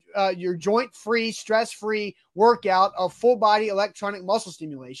your joint-free, stress-free workout of full-body electronic muscle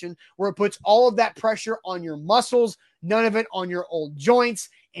stimulation, where it puts all of that pressure on your muscles, none of it on your old joints,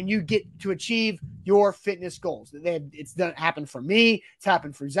 and you get to achieve your fitness goals. It's happened for me. It's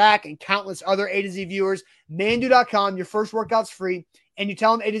happened for Zach and countless other A to Z viewers. Mandu.com, your first workout's free, and you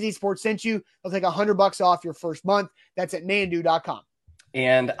tell them A to Z Sports sent you, they'll take $100 off your first month. That's at Mandu.com.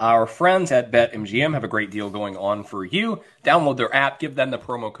 And our friends at BetMGM have a great deal going on for you. Download their app, give them the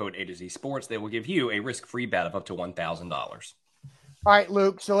promo code A to Z Sports. They will give you a risk-free bet of up to $1,000. All right,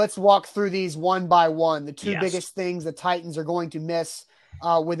 Luke. So let's walk through these one by one. The two biggest things the Titans are going to miss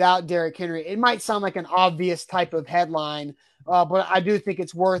without Derrick Henry. It might sound like an obvious type of headline, but I do think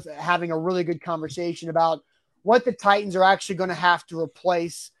it's worth having a really good conversation about what the Titans are actually going to have to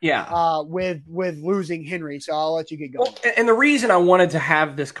replace with losing Henry. So I'll let you get going. Well, and the reason I wanted to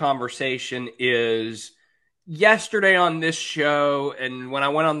have this conversation is yesterday on this show, and when I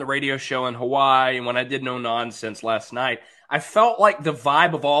went on the radio show in Hawaii, and when I did No Nonsense last night, I felt like the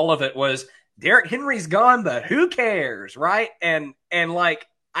vibe of all of it was Derrick Henry's gone, but who cares, right? And like,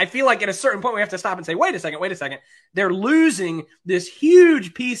 I feel like at a certain point we have to stop and say, wait a second. They're losing this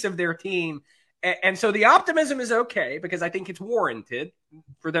huge piece of their team. And so the optimism is okay because I think it's warranted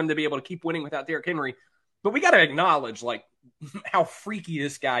for them to be able to keep winning without Derrick Henry. But we got to acknowledge like how freaky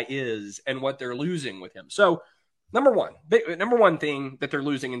this guy is and what they're losing with him. So number one thing that they're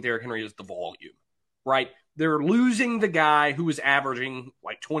losing in Derrick Henry is the volume, right? They're losing the guy who was averaging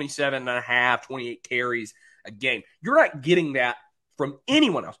like 27.5, 28 carries a game. You're not getting that from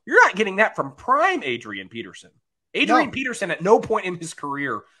anyone else. You're not getting that from prime Adrian Peterson. Peterson at no point in his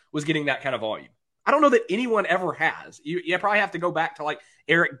career was getting that kind of volume. I don't know that anyone ever has. You probably have to go back to like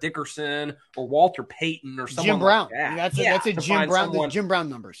Eric Dickerson or Walter Payton or someone Jim Brown. like that. That's a Jim Brown. The Jim Brown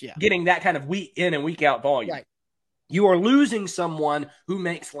numbers. Yeah, getting that kind of week in and week out volume. Right. You are losing someone who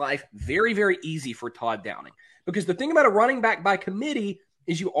makes life very, very easy for Todd Downing. Because the thing about a running back by committee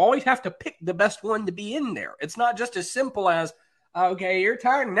is you always have to pick the best one to be in there. It's not just as simple as, okay, you're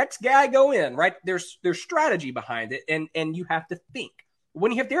tired, next guy go in, right? There's strategy behind it, and you have to think.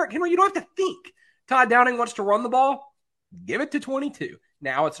 When you have Derrick Henry, you don't have to think. Todd Downing wants to run the ball, give it to 22.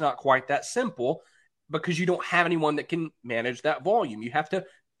 Now it's not quite that simple because you don't have anyone that can manage that volume. You have to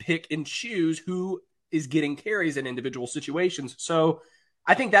pick and choose who is getting carries in individual situations. So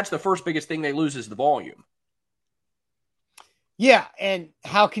I think that's the first biggest thing they lose is the volume. Yeah, and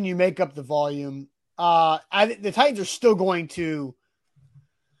how can you make up the volume? The Titans are still going to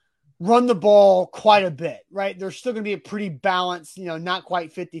run the ball quite a bit, right? They're still going to be a pretty balanced, not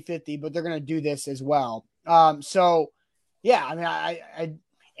quite 50-50, but they're going to do this as well. So, yeah, I mean,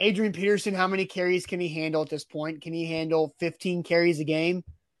 Adrian Peterson, how many carries can he handle at this point? Can he handle 15 carries a game?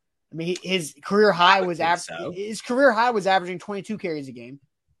 I mean, his career high was averaging 22 carries a game.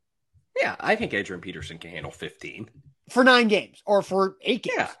 Yeah, I think Adrian Peterson can handle 15 for 9 games or for 8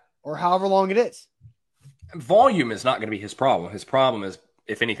 games or however long it is. Volume is not going to be his problem. His problem is,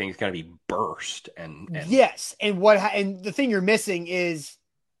 if anything, it's going to be burst and yes. And the thing you're missing is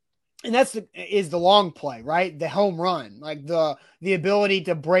and is the long play, right? The home run, like the ability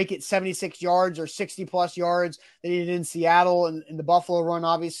to break it 76 yards or 60 plus yards that he did in Seattle and the Buffalo run,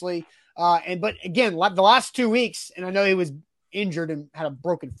 obviously. But again, the last 2 weeks, and I know he was injured and had a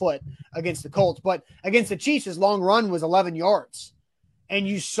broken foot against the Colts, but against the Chiefs, his long run was 11 yards. And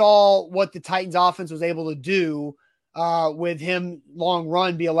you saw what the Titans offense was able to do with him long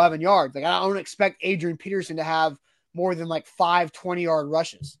run be 11 yards. Like, I don't expect Adrian Peterson to have more than like 5 20-yard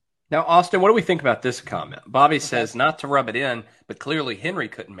rushes. Now, Austin, what do we think about this comment? Bobby says, not to rub it in, but clearly Henry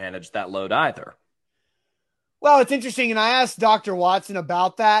couldn't manage that load either. Well, it's interesting, and I asked Dr. Watson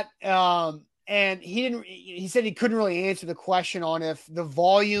about that, and he said he couldn't really answer the question on if the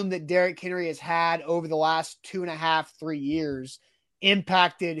volume that Derrick Henry has had over the last 2.5, 3 years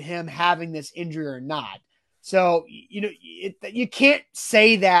impacted him having this injury or not. So, you can't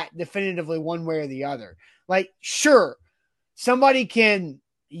say that definitively one way or the other. Like, sure, somebody can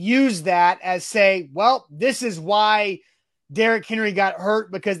use that as say, well, this is why Derrick Henry got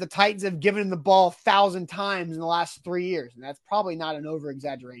hurt, because the Titans have given him the ball 1,000 times in the last 3 years. And that's probably not an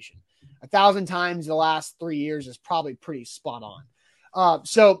over-exaggeration. 1,000 times in the last 3 years is probably pretty spot on.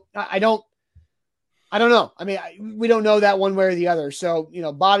 So I don't know. I mean, we don't know that one way or the other. So,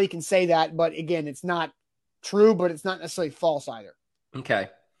 Bobby can say that, but again, it's not true, but it's not necessarily false either. Okay.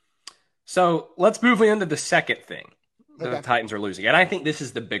 So let's move into the second thing the Titans are losing. And I think this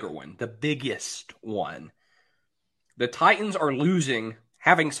is the bigger one, the biggest one. The Titans are losing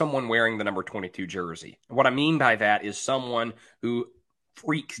having someone wearing the number 22 jersey. What I mean by that is someone who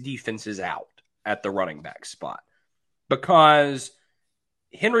freaks defenses out at the running back spot. Because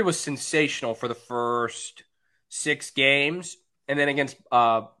Henry was sensational for the first 6 games. And then against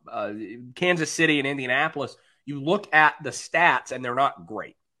Kansas City and Indianapolis, you look at the stats and they're not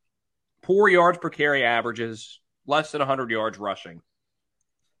great. Poor yards per carry averages, less than 100 yards rushing.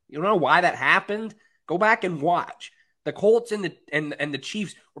 You know why that happened? Go back and watch. The Colts and the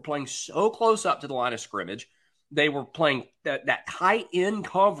Chiefs were playing so close up to the line of scrimmage. They were playing that tight end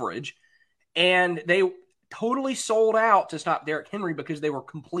coverage, and they totally sold out to stop Derrick Henry because they were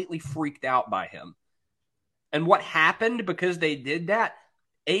completely freaked out by him. And what happened because they did that?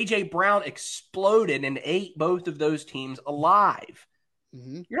 A.J. Brown exploded and ate both of those teams alive.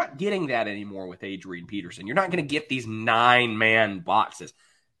 Mm-hmm. You're not getting that anymore with Adrian Peterson. You're not going to get these 9-man boxes.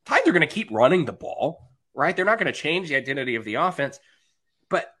 Titans are going to keep running the ball, right? They're not going to change the identity of the offense,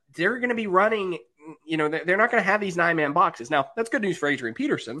 but they're going to be running, they're not going to have these 9-man boxes. Now, that's good news for Adrian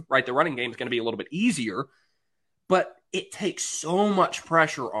Peterson, right? The running game is going to be a little bit easier, but it takes so much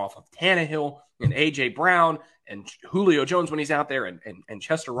pressure off of Tannehill and A.J. Brown and Julio Jones when he's out there and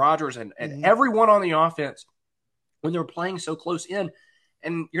Chester Rogers and everyone on the offense when they're playing so close in.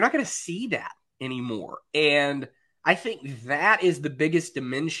 And you're not going to see that anymore. And I think that is the biggest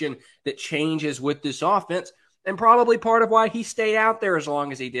dimension that changes with this offense, and probably part of why he stayed out there as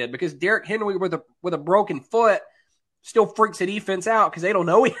long as he did, because Derrick Henry with a broken foot still freaks the defense out because they don't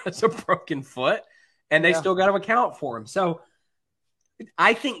know he has a broken foot, and they still got to account for him. So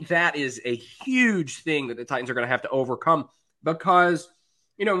I think that is a huge thing that the Titans are going to have to overcome because,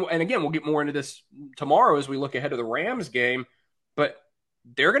 and again, we'll get more into this tomorrow as we look ahead to the Rams game, but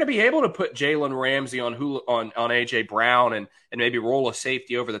they're going to be able to put Jalen Ramsey on A.J. Brown and maybe roll a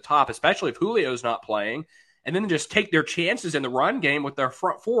safety over the top, especially if Julio's not playing, and then just take their chances in the run game with their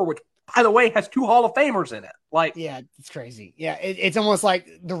front four, which, by the way, has 2 Hall of Famers in it. Yeah, it's crazy. Yeah, it's almost like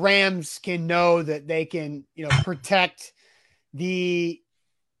the Rams can know that they can, protect the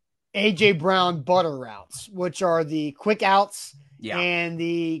A.J. Brown butter routes, which are the quick outs and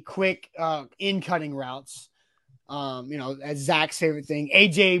the quick in-cutting routes. As Zach's favorite thing,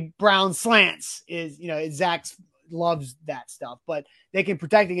 A.J. Brown slants is, Zach loves that stuff, but they can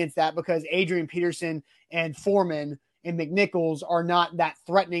protect against that because Adrian Peterson and Foreman and McNichols are not that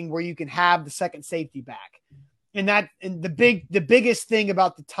threatening where you can have the second safety back. And the biggest thing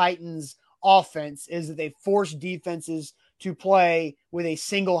about the Titans offense is that they force defenses to play with a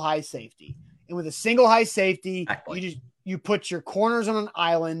single high safety. And with a single high safety, you put your corners on an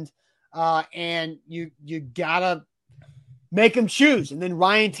island, and you gotta make them choose. And then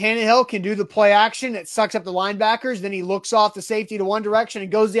Ryan Tannehill can do the play action that sucks up the linebackers. Then he looks off the safety to one direction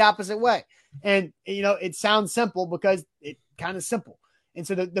and goes the opposite way. And, it sounds simple because it's kind of simple. And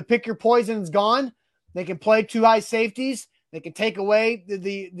so the pick your poison is gone. They can play 2 high safeties. They can take away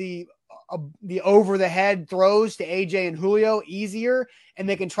the over the head throws to AJ and Julio easier. And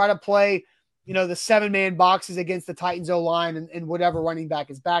they can try to play, the 7-man boxes against the Titans O-line and whatever running back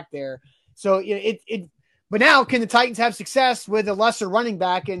is back there. So but now can the Titans have success with a lesser running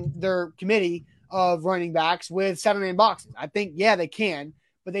back in their committee of running backs with 7-man boxes? I think, they can,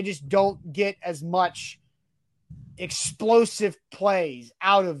 but they just don't get as much explosive plays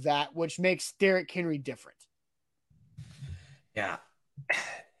out of that, which makes Derrick Henry different. Yeah.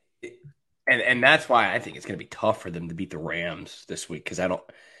 And that's why I think it's going to be tough for them to beat the Rams this week, because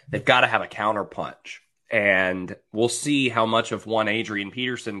they've got to have a counter punch. And we'll see how much of one Adrian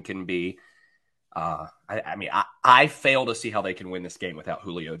Peterson can be. I fail to see how they can win this game without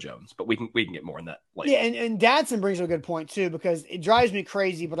Julio Jones, but we can get more on that later. Yeah, and Dadson brings up a good point too, because it drives me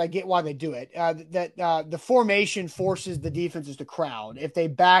crazy, but I get why they do it. The formation forces the defenses to crowd. If they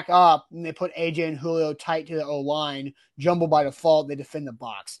back up and they put AJ and Julio tight to the O-line, jumble by default, they defend the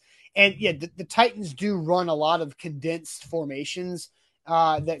box. And yeah, the Titans do run a lot of condensed formations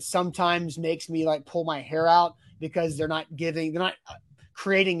that sometimes makes me like pull my hair out, because they're not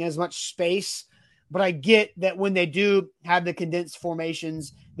creating as much space. But I get that when they do have the condensed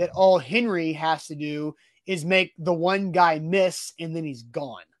formations, that all Henry has to do is make the one guy miss and then he's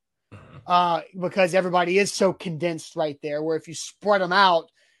gone. Because everybody is so condensed right there, where if you spread them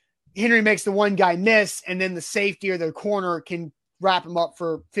out, Henry makes the one guy miss and then the safety or the corner can wrap him up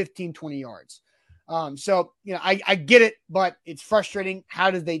for 15, 20 yards. So, I get it, but it's frustrating.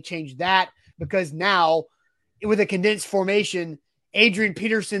 How did they change that? Because now with a condensed formation, Adrian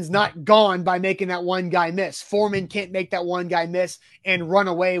Peterson's not gone by making that one guy miss. Foreman can't make that one guy miss and run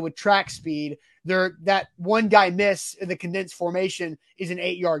away with track speed. That one guy miss in the condensed formation is an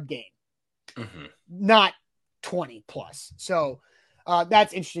 8-yard gain, not 20 plus. So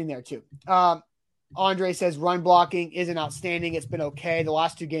that's interesting there too. Andre says run blocking isn't outstanding. It's been okay. The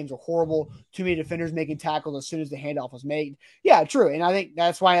last 2 games are horrible. Too many defenders making tackles as soon as the handoff was made. Yeah, true. And I think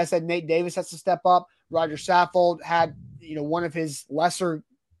that's why I said Nate Davis has to step up. Roger Saffold had one of his lesser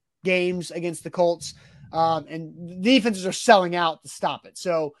games against the Colts, and defenses are selling out to stop it.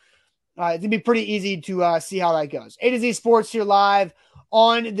 So it's going to be pretty easy to see how that goes. A to Z Sports here live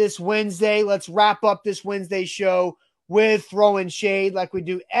on this Wednesday. Let's wrap up this Wednesday show with throwing shade like we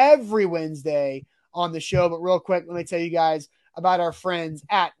do every Wednesday on the show. But real quick, let me tell you guys about our friends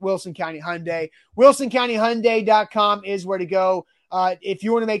at Wilson County Hyundai. WilsonCountyHyundai.com is where to go. If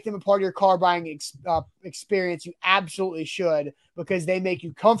you want to make them a part of your car buying experience, you absolutely should, because they make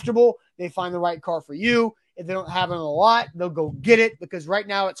you comfortable. They find the right car for you. If they don't have it a lot, they'll go get it, because right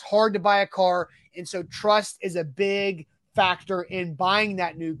now it's hard to buy a car. And so trust is a big factor in buying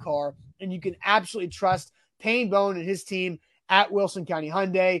that new car. And you can absolutely trust Payne Bone and his team at Wilson County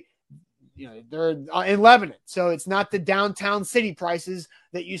Hyundai. They're in Lebanon, so it's not the downtown city prices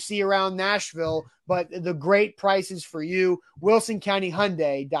that you see around Nashville, but the great prices for you.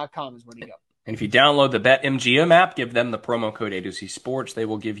 WilsonCountyHyundai.com is where to go. And if you download the BetMGM app, give them the promo code A2C Sports. They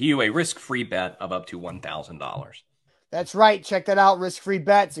will give you a risk-free bet of up to $1,000. That's right. Check that out. Risk-free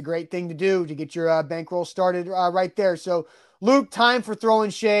bet. It's a great thing to do to get your bankroll started right there. So, Luke, time for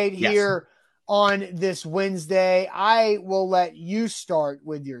throwing shade here on this Wednesday. I will let you start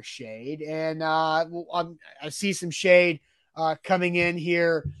with your shade, and I see some shade coming in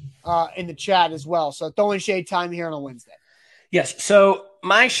here in the chat as well. So throwing shade time here on a Wednesday. Yes. So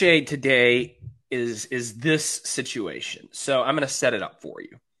my shade today is this situation. So I'm going to set it up for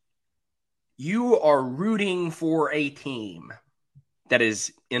you. You are rooting for a team that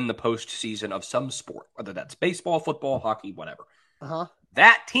is in the postseason of some sport, whether that's baseball, football, hockey, whatever.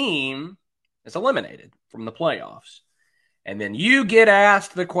 That team is eliminated from the playoffs. And then you get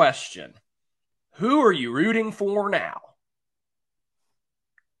asked the question, who are you rooting for now?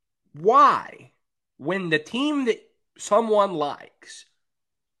 Why, when the team that someone likes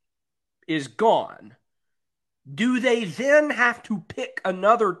is gone, do they then have to pick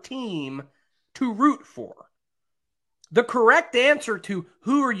another team to root for? The correct answer to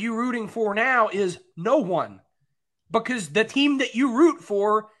who are you rooting for now is no one, because the team that you root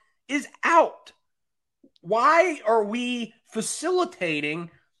for is out. Why are we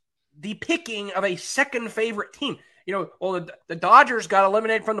facilitating the picking of a second favorite team? The Dodgers got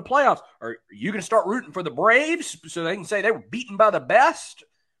eliminated from the playoffs. Are you going to start rooting for the Braves so they can say they were beaten by the best?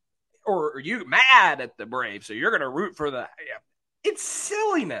 Or are you mad at the Braves so you're going to root for the... It's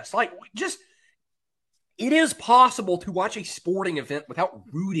silliness. It is possible to watch a sporting event without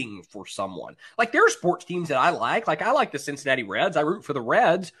rooting for someone. There are sports teams that I like. I like the Cincinnati Reds. I root for the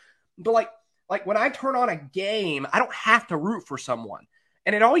Reds. But when I turn on a game, I don't have to root for someone.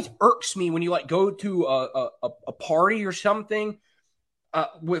 And it always irks me when you go to a party or something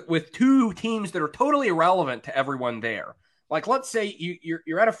with 2 teams that are totally irrelevant to everyone there. Let's say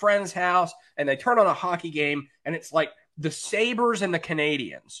you're at a friend's house and they turn on a hockey game and it's the Sabres and the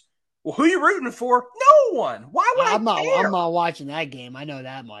Canadians. Well, who you rooting for? No one. Why would I'm I care? not watching that game. I know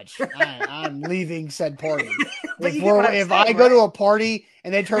that much. I'm leaving said party. But you get what I'm If saying, I go right? to a party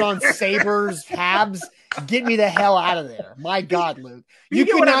and they turn on Sabres, Habs, get me the hell out of there. My God, Luke, you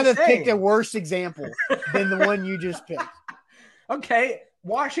get could what not I'm have picked a saying. worse example than the one you just picked. Okay,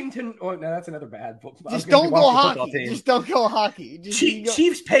 Washington. Oh no, that's another bad. Just don't go hockey. Team. Just don't go hockey.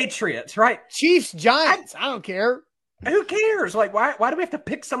 Chiefs, Patriots, right? Chiefs, Giants. I don't care. Who cares? Like, why do we have to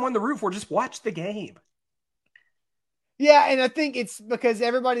pick someone to root for? Just watch the game. Yeah, and I think it's because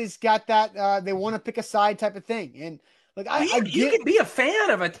everybody's got that they want to pick a side type of thing. And like you can be a fan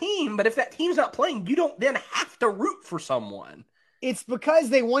of a team, but if that team's not playing, you don't then have to root for someone. It's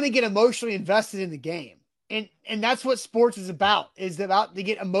because they want to get emotionally invested in the game. And that's what sports is about to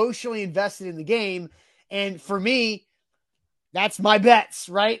get emotionally invested in the game. And for me, that's my bets,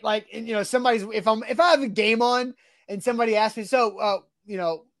 right? Like, and, if I have a game on and somebody asks me, so,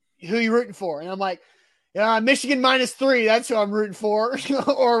 who are you rooting for? And I'm like, Michigan -3. That's who I'm rooting for,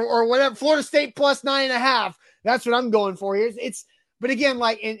 or whatever. Florida State +9.5. That's what I'm going for here. But again,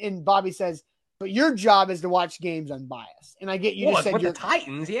 like, and Bobby says, but your job is to watch games unbiased. And I get you just said with the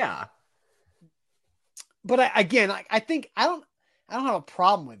Titans, yeah. But I think I don't have a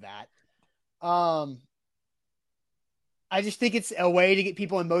problem with that. I just think it's a way to get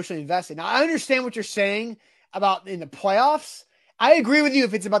people emotionally invested. Now, I understand what you're saying about in the playoffs. I agree with you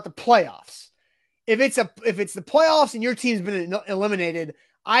if it's about the playoffs. If it's the playoffs and your team's been eliminated,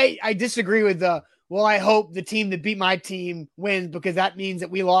 I disagree with I hope the team that beat my team wins because that means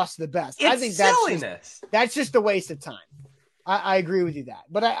that we lost the best. I think that's just a waste of time. I agree with you that.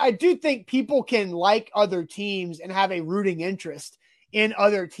 But I do think people can like other teams and have a rooting interest in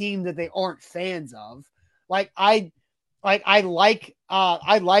other teams that they aren't fans of. Like I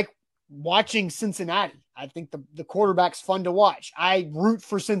like watching Cincinnati. I think the quarterback's fun to watch. I root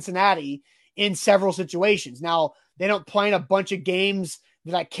for Cincinnati in several situations. Now, they don't play in a bunch of games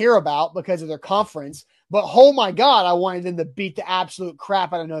that I care about because of their conference, but oh my God, I wanted them to beat the absolute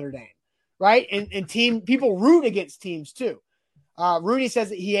crap out of Notre Dame. Right. And people root against teams too. Rooney says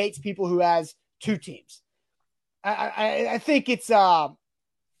that he hates people who has two teams. I think it's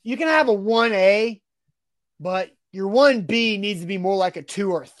you can have a 1A, but your 1B needs to be more like a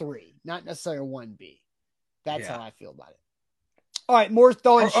 2 or 3, not necessarily a 1B. That's how I feel about it. All right, more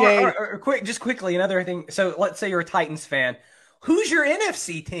throwing shade. Quickly, another thing. So let's say you're a Titans fan. Who's your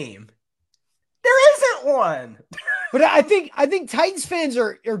NFC team? There isn't one. But I think Titans fans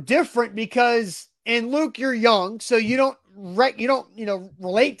are different because, and Luke, you're young, so you don't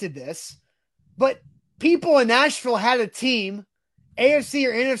relate to this. But people in Nashville had a team, AFC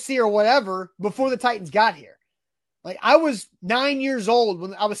or NFC or whatever, before the Titans got here. Like, I was 9 years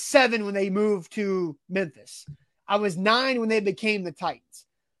old I was 7 when they moved to Memphis. I was 9 when they became the Titans.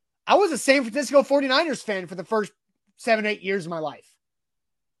 I was a San Francisco 49ers fan for the first 7-8 years of my life.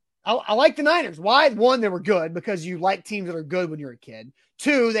 I like the Niners. Why? One, they were good because you like teams that are good when you're a kid.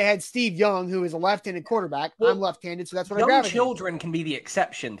 2, they had Steve Young, who is a left-handed quarterback. I'm left-handed, so that's what I gravitate. Young children can be the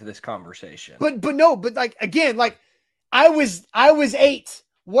exception to this conversation. But like again, like I was 8.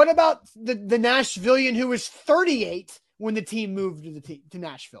 What about the Nashvilleian who was 38 when the team moved to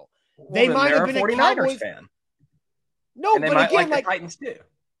Nashville? They might have been a 49ers Cowboys fan. No, but again, like the Titans too.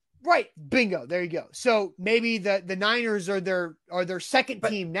 Right, bingo. There you go. So maybe the Niners are their second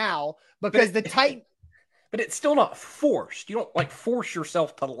team now because the Titans. But it's still not forced. You don't force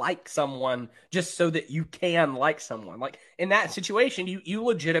yourself to like someone just so that you can like someone. Like in that situation, you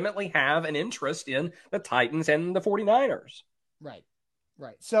legitimately have an interest in the Titans and the 49ers. Right.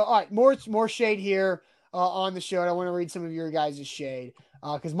 So all right, more shade here on the show. I want to read some of your guys' shade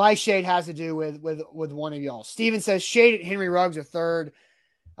because my shade has to do with one of y'all. Steven says shade at Henry Ruggs III.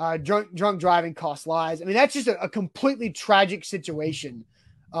 Drunk driving costs lives. I mean, that's just a completely tragic situation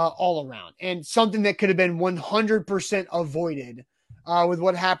all around, and something that could have been 100% avoided with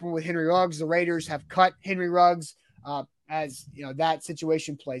what happened with Henry Ruggs. The Raiders have cut Henry Ruggs as that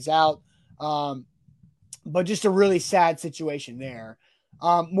situation plays out, but just a really sad situation there.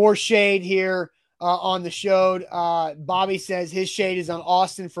 More shade here on the show. Bobby says his shade is on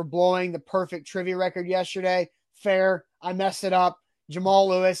Austin for blowing the perfect trivia record yesterday. Fair. I messed it up. Jamal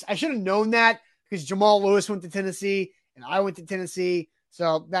Lewis. I should have known that because Jamal Lewis went to Tennessee and I went to Tennessee.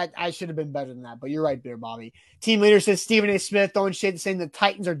 So that I should have been better than that. But you're right there, Bobby. Team leader says Stephen A. Smith throwing shade saying the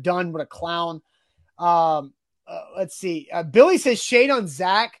Titans are done. What a clown. Let's see. Billy says shade on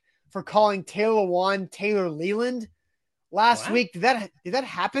Zach for calling Taylor Lewan Taylor Leland last week. Did that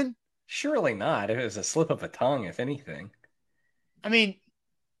happen? Surely not. It was a slip of a tongue, if anything. I mean,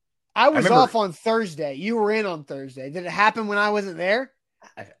 I was off on Thursday. You were in on Thursday. Did it happen when I wasn't there?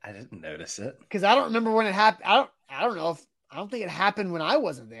 I didn't notice it. Because I don't remember when it happened. I don't think it happened when I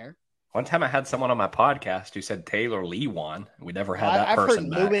wasn't there. One time I had someone on my podcast who said Taylor Lee won. We never had that person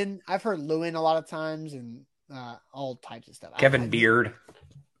back. I've heard Lewin a lot of times and all types of stuff. Kevin Beard.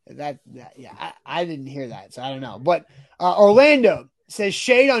 I didn't hear that, so I don't know. But Orlando says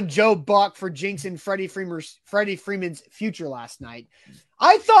shade on Joe Buck for jinxing Freddie Freeman's future last night.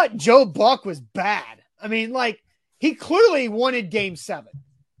 I thought Joe Buck was bad. I mean, like, he clearly wanted Game 7.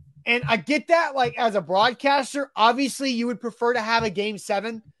 And I get that, like, as a broadcaster, obviously you would prefer to have a Game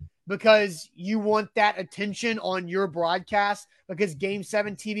 7 because you want that attention on your broadcast because Game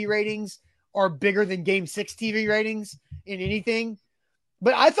 7 TV ratings are bigger than Game 6 TV ratings in anything.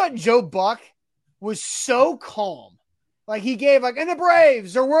 But I thought Joe Buck was so calm. Like, he gave, like, and the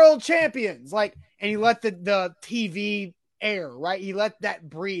Braves are world champions. Like, and he let the TV air, right? He let that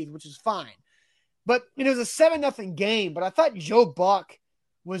breathe, which is fine. But it was a 7-0 game. But I thought Joe Buck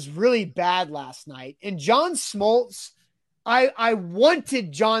was really bad last night. And John Smoltz, I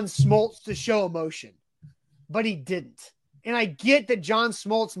wanted John Smoltz to show emotion, but he didn't. And I get that John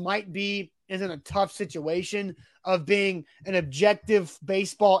Smoltz is in a tough situation of being an objective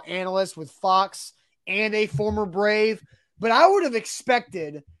baseball analyst with Fox and a former Brave. But I would have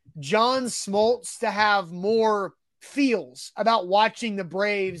expected John Smoltz to have more feels about watching the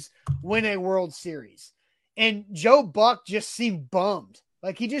Braves win a World Series. And Joe Buck just seemed bummed.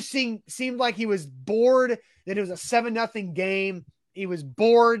 Like, he just seemed like he was bored that it was a 7-0 game. He was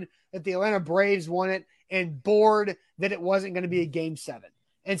bored that the Atlanta Braves won it and bored that it wasn't going to be a Game 7.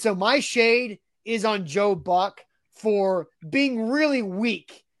 And so my shade is on Joe Buck for being really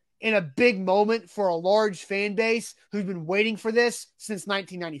weak in a big moment for a large fan base who's been waiting for this since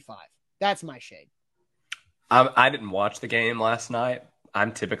 1995. That's my shade. I didn't watch the game last night.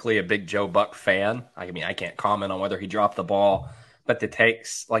 I'm typically a big Joe Buck fan. I mean, I can't comment on whether he dropped the ball, but the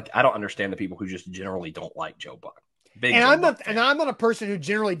takes, like, I don't understand the people who just generally don't like Joe Buck. I'm not a person who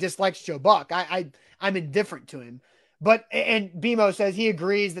generally dislikes Joe Buck. I'm indifferent to him. But BMO says he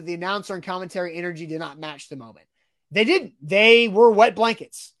agrees that the announcer and commentary energy did not match the moment. They didn't. They were wet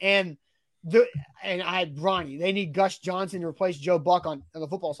blankets. And Ronnie, they need Gus Johnson to replace Joe Buck on the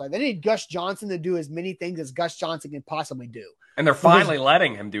football side. They need Gus Johnson to do as many things as Gus Johnson can possibly do. And they're finally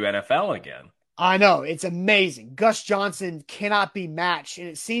letting him do NFL again. I know. It's amazing. Gus Johnson cannot be matched. And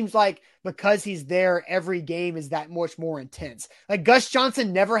it seems like because he's there, every game is that much more intense. Like, Gus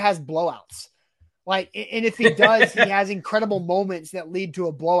Johnson never has blowouts. Like, and if he does, he has incredible moments that lead to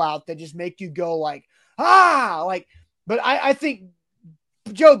a blowout that just make you go like, like, but I think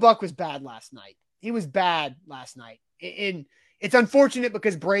Joe Buck was bad last night. He was bad last night. And it's unfortunate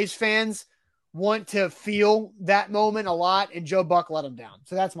because Braves fans want to feel that moment a lot, and Joe Buck let him down.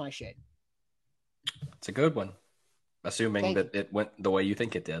 So that's my shade. It's a good one, assuming that it went the way you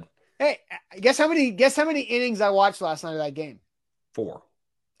think it did. Hey, guess how many innings I watched last night of that game? 4.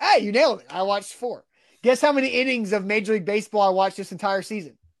 Hey, you nailed it. I watched 4. Guess how many innings of Major League Baseball I watched this entire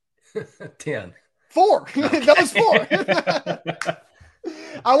season? 10. 4. Those 4.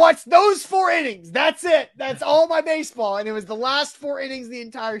 I watched those 4 innings. That's it. That's all my baseball. And it was the last 4 innings of the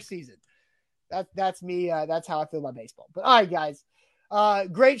entire season. That's me. That's how I feel about baseball. But all right, guys.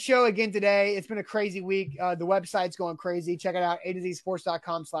 Great show again today. It's been a crazy week. The website's going crazy. Check it out,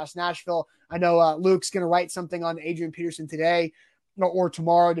 a2zsports.com/Nashville. I know Luke's going to write something on Adrian Peterson today or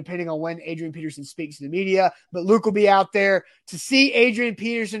tomorrow, depending on when Adrian Peterson speaks to the media. But Luke will be out there to see Adrian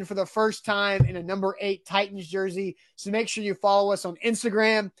Peterson for the first time in a number 8 Titans jersey. So make sure you follow us on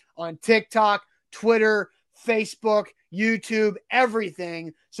Instagram, on TikTok, Twitter, Facebook, YouTube,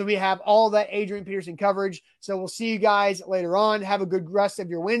 everything. So we have all that Adrian Peterson coverage. So we'll see you guys later on. Have a good rest of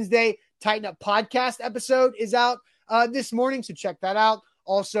your Wednesday. Tighten Up podcast episode is out this morning, so check that out.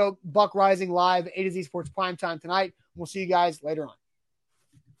 Also, Buck Rising live, A to Z Sports Primetime tonight. We'll see you guys later on.